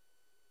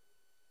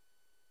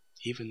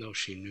 Even though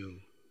she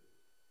knew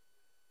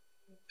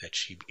that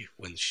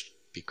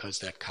because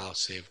that cow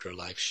saved her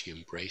life, she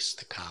embraced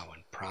the cow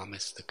and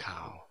promised the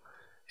cow,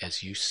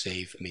 as you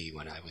saved me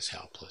when I was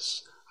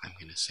helpless, I'm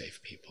going to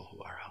save people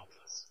who are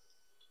helpless.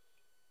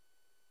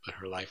 But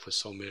her life was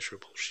so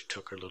miserable, she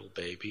took her little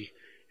baby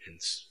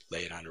and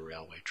laid it on a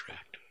railway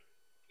track.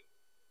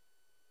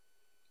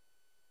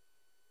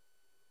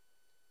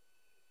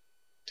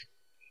 To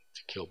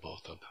kill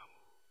both of them,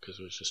 because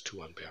it was just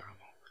too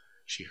unbearable.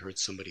 She heard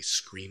somebody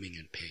screaming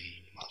in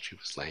pain while she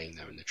was laying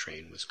there and the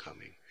train was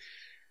coming.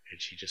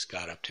 And she just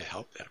got up to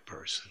help that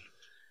person.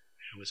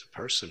 And it was a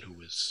person who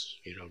was,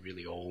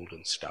 really old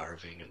and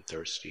starving and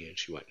thirsty, and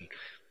she went and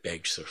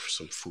begged for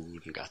some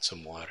food and got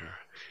some water,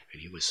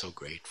 and he was so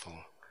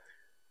grateful.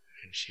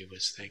 And she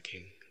was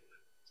thinking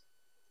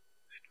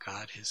that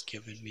God has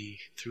given me,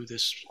 through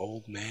this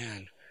old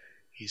man,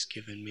 he's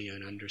given me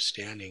an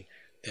understanding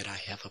that I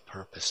have a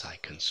purpose I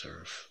can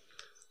serve.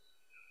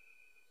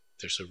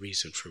 There's a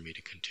reason for me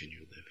to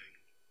continue living.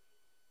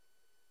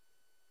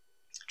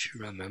 She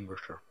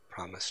remembered her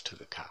promise to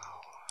the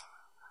cow.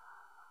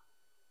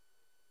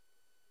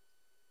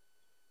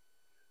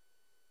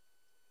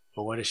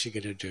 But what is she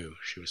going to do?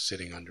 She was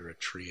sitting under a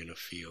tree in a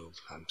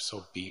field. I'm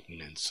so beaten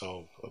and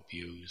so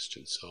abused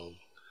and so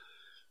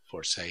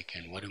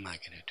forsaken. What am I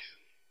going to do?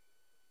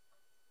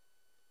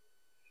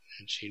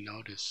 And she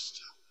noticed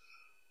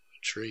a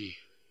tree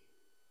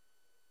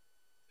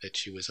that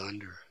she was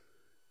under.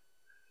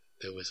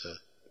 There was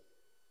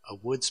a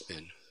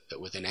woodsman that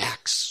with an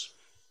axe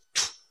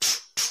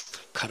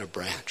cut a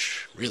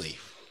branch really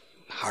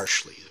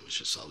harshly. There was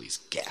just all these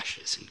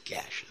gashes and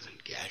gashes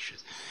and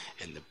gashes.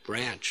 And the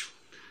branch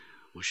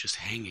was just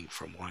hanging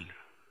from one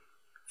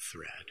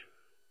thread.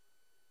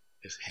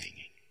 Just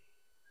hanging.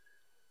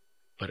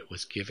 But it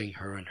was giving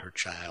her and her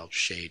child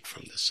shade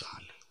from the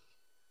sun.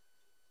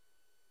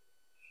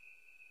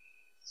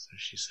 So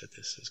she said,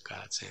 this is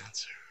God's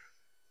answer.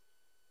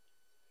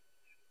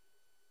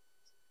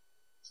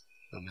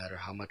 No matter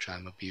how much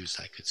I'm abused,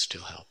 I could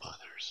still help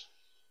others.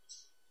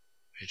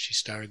 And she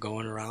started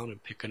going around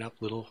and picking up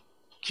little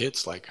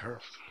kids like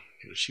her,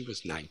 She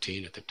was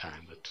 19 at the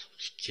time, but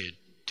kid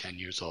 10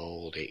 years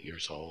old, 8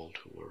 years old,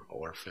 who were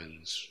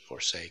orphans,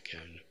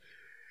 forsaken,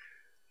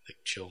 the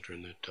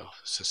children that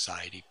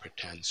society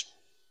pretends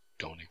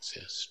don't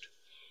exist.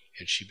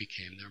 And she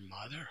became their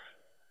mother.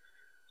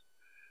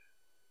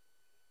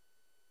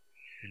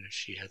 And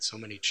she had so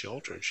many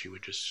children, she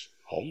would just,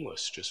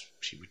 homeless,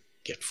 she would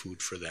get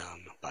food for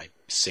them by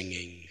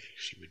singing.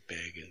 She would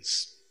beg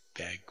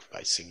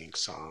by singing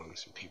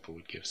songs, and people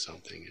would give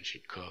something, and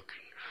she'd cook.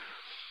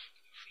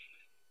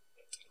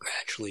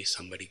 Gradually,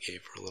 somebody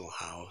gave her a little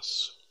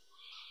house.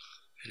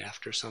 And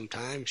after some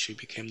time, she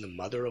became the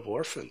mother of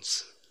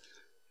orphans.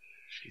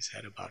 She's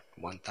had about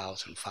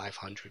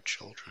 1,500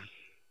 children.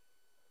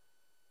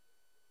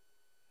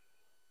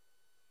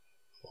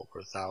 Over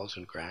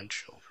 1,000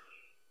 grandchildren.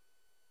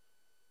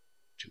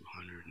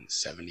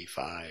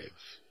 275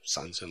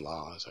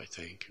 sons-in-laws, I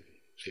think, and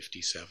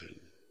 57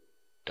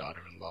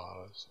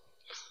 daughter-in-laws.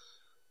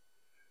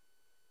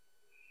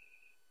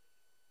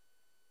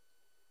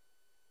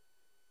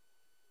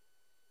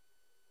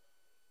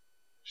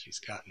 She's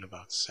gotten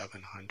about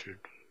 700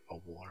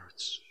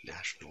 awards,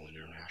 national and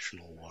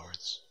international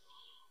awards,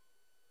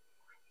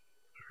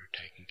 for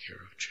taking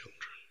care of children.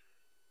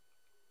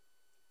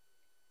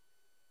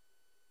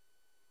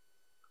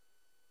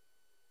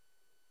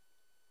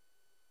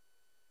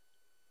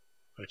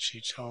 But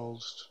she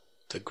told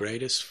the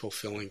greatest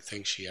fulfilling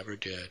thing she ever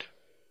did.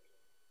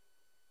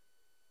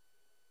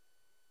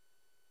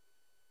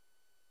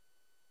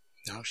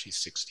 Now she's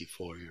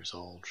 64 years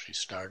old. She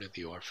started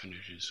the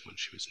orphanages when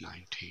she was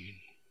 19.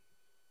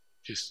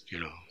 Just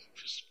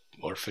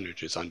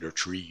orphanages under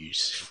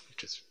trees,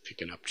 just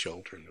picking up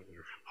children that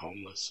were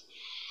homeless.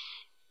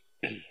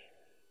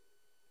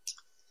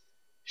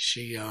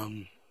 She,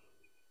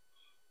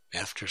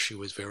 after she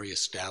was very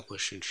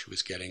established and she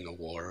was getting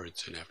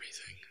awards and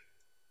everything,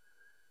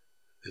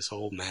 this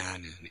old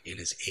man in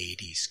his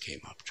 80s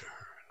came up to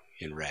her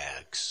in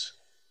rags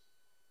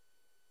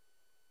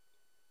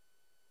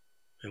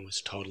and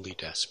was totally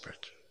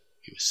desperate.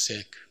 He was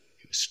sick,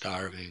 he was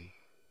starving,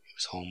 he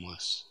was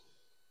homeless.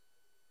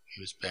 He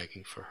was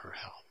begging for her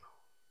help.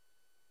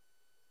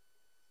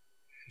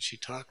 And she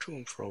talked to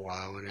him for a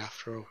while, and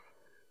after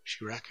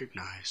she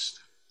recognized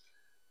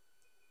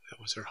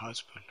that was her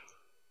husband,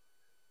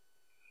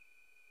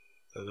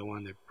 the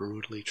one that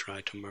brutally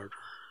tried to murder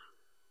her.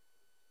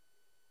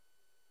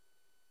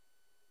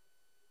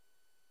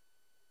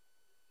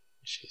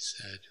 She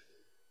said,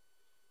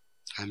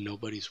 "I'm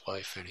nobody's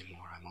wife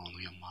anymore. I'm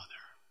only a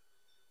mother.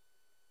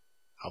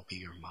 I'll be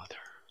your mother.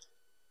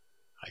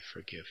 I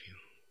forgive you."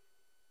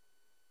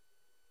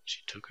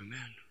 She took him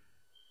in.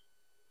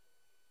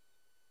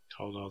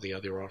 Told all the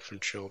other orphan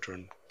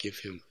children, give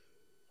him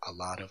a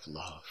lot of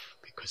love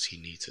because he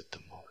needs it the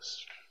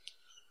most.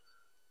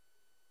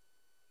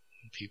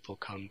 When people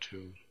come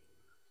to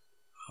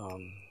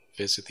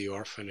visit the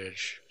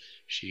orphanage,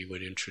 she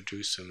would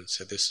introduce him and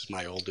said, "This is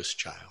my oldest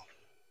child."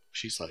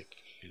 She's like,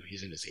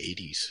 he's in his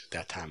 80s. At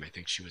that time, I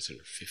think she was in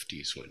her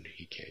 50s when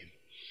he came.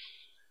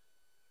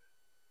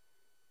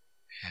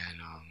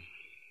 And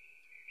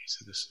he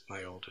said, "This is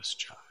my oldest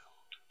child.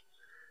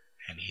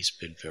 And he's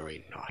been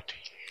very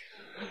naughty."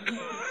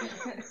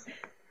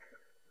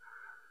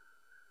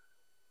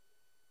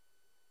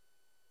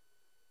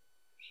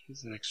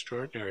 She's an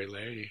extraordinary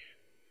lady.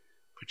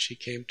 But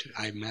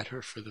I met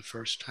her for the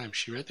first time.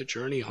 She read The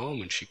Journey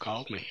Home and she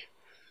called me.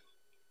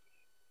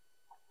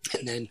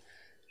 And then,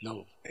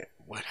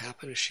 what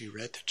happened is she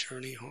read The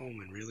Journey Home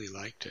and really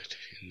liked it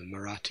in the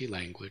Marathi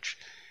language.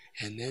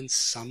 And then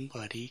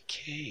somebody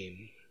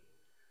came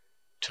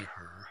to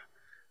her.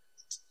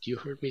 You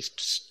heard me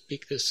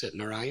speak this at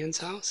Narayan's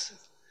house?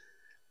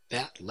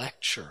 That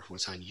lecture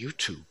was on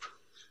YouTube,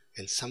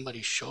 and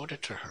somebody showed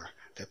it to her,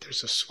 that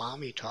there's a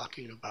Swami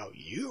talking about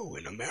you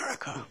in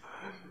America.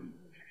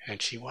 And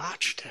she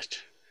watched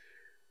it.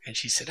 And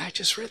she said, "I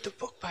just read the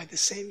book by the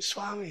same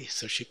Swami."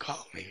 So she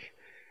called me,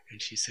 and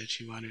she said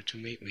she wanted to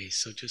meet me.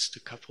 So just a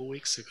couple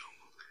weeks ago,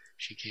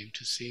 she came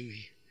to see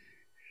me.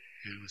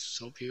 And it was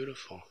so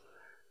beautiful.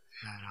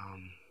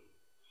 And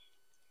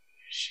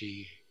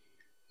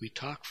we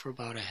talked for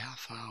about a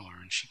half hour,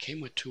 and she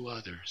came with 2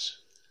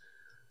 others,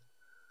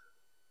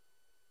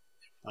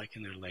 like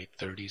in their late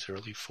 30s,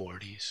 early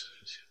 40s.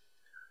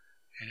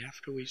 And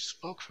after we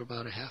spoke for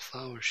about a half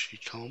hour, she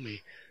told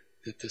me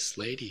that this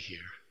lady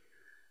here,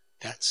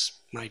 that's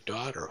my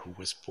daughter who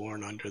was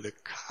born under the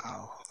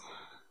cow.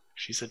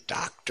 She's a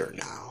doctor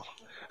now.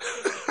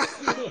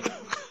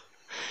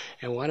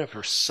 And one of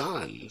her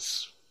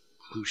sons,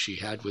 who she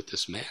had with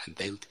this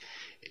man,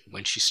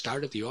 when she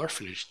started the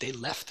orphanage, they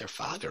left their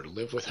father to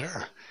live with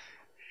her.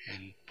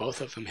 And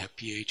both of them have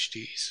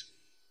PhDs.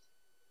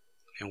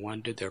 And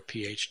one did their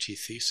PhD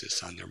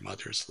thesis on their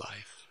mother's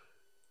life.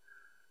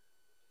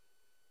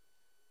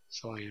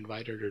 So I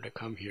invited her to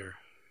come here,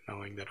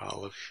 knowing that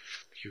all of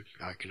you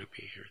are going to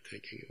be here,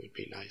 thinking it would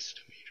be nice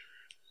to meet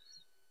her.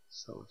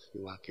 So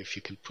if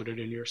you can put it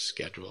in your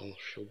schedule,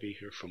 she'll be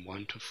here from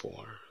 1 to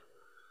 4.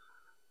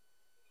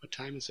 What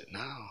time is it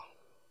now?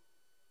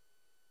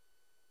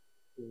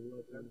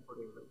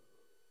 10:41.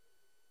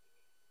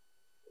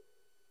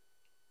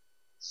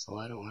 So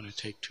I don't want to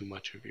take too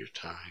much of your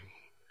time,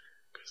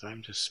 because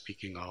I'm just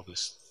speaking all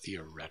this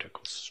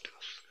theoretical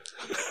stuff.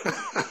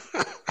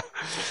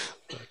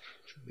 But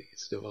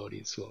these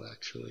devotees will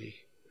actually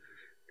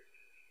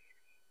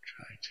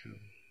try to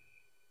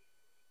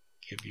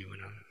give you an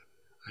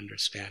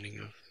understanding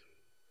of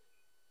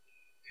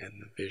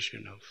and the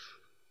vision of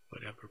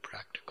whatever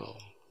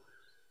practical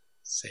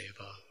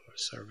seva or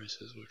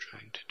services we're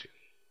trying to do.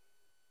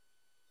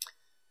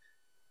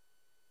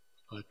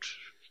 But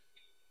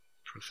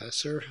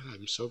Professor,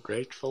 I'm so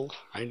grateful.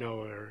 I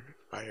know her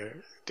by a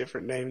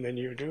different name than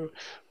you do,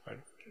 but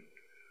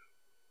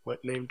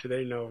what name do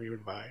they know you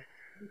by?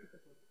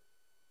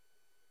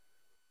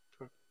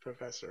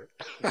 Professor.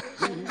 I'm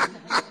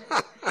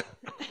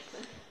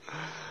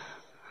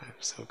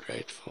so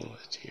grateful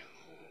that you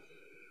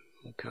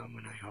will come,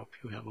 and I hope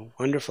you have a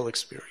wonderful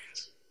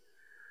experience.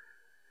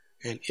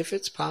 And if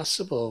it's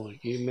possible,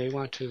 you may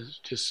want to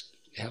just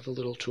have a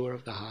little tour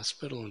of the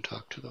hospital and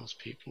talk to those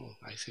people.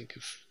 I think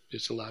if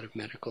there's a lot of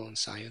medical and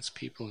science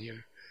people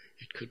here,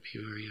 it could be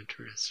very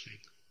interesting.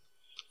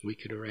 We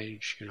could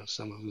arrange,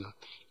 some of the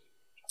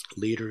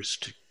leaders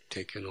to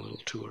take in a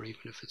little tour,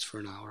 even if it's for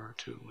an hour or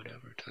two,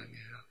 whatever time you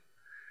have.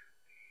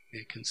 You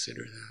may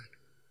consider that.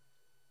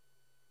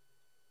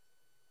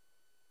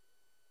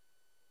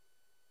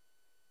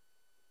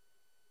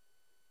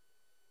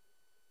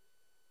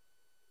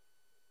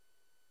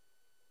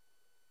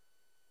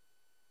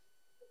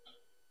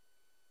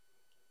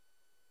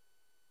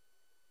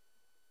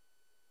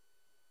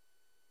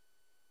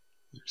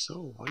 You're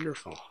so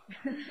wonderful.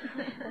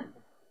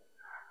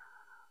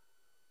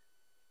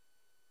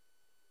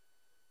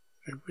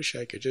 I wish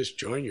I could just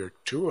join your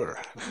tour.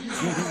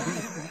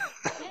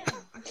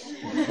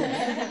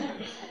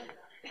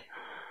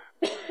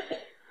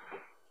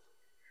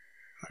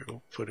 I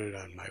will put it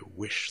on my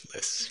wish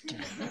list.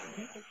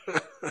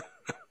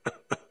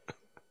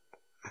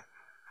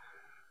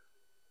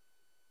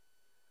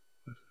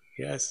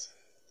 Yes.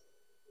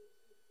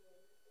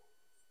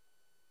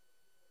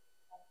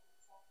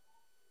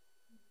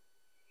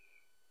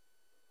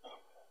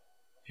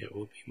 It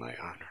will be my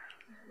honor.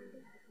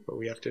 But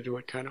we have to do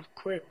it kind of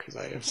quick because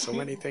I have so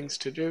many things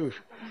to do.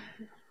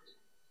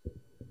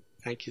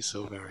 Thank you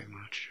so very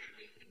much.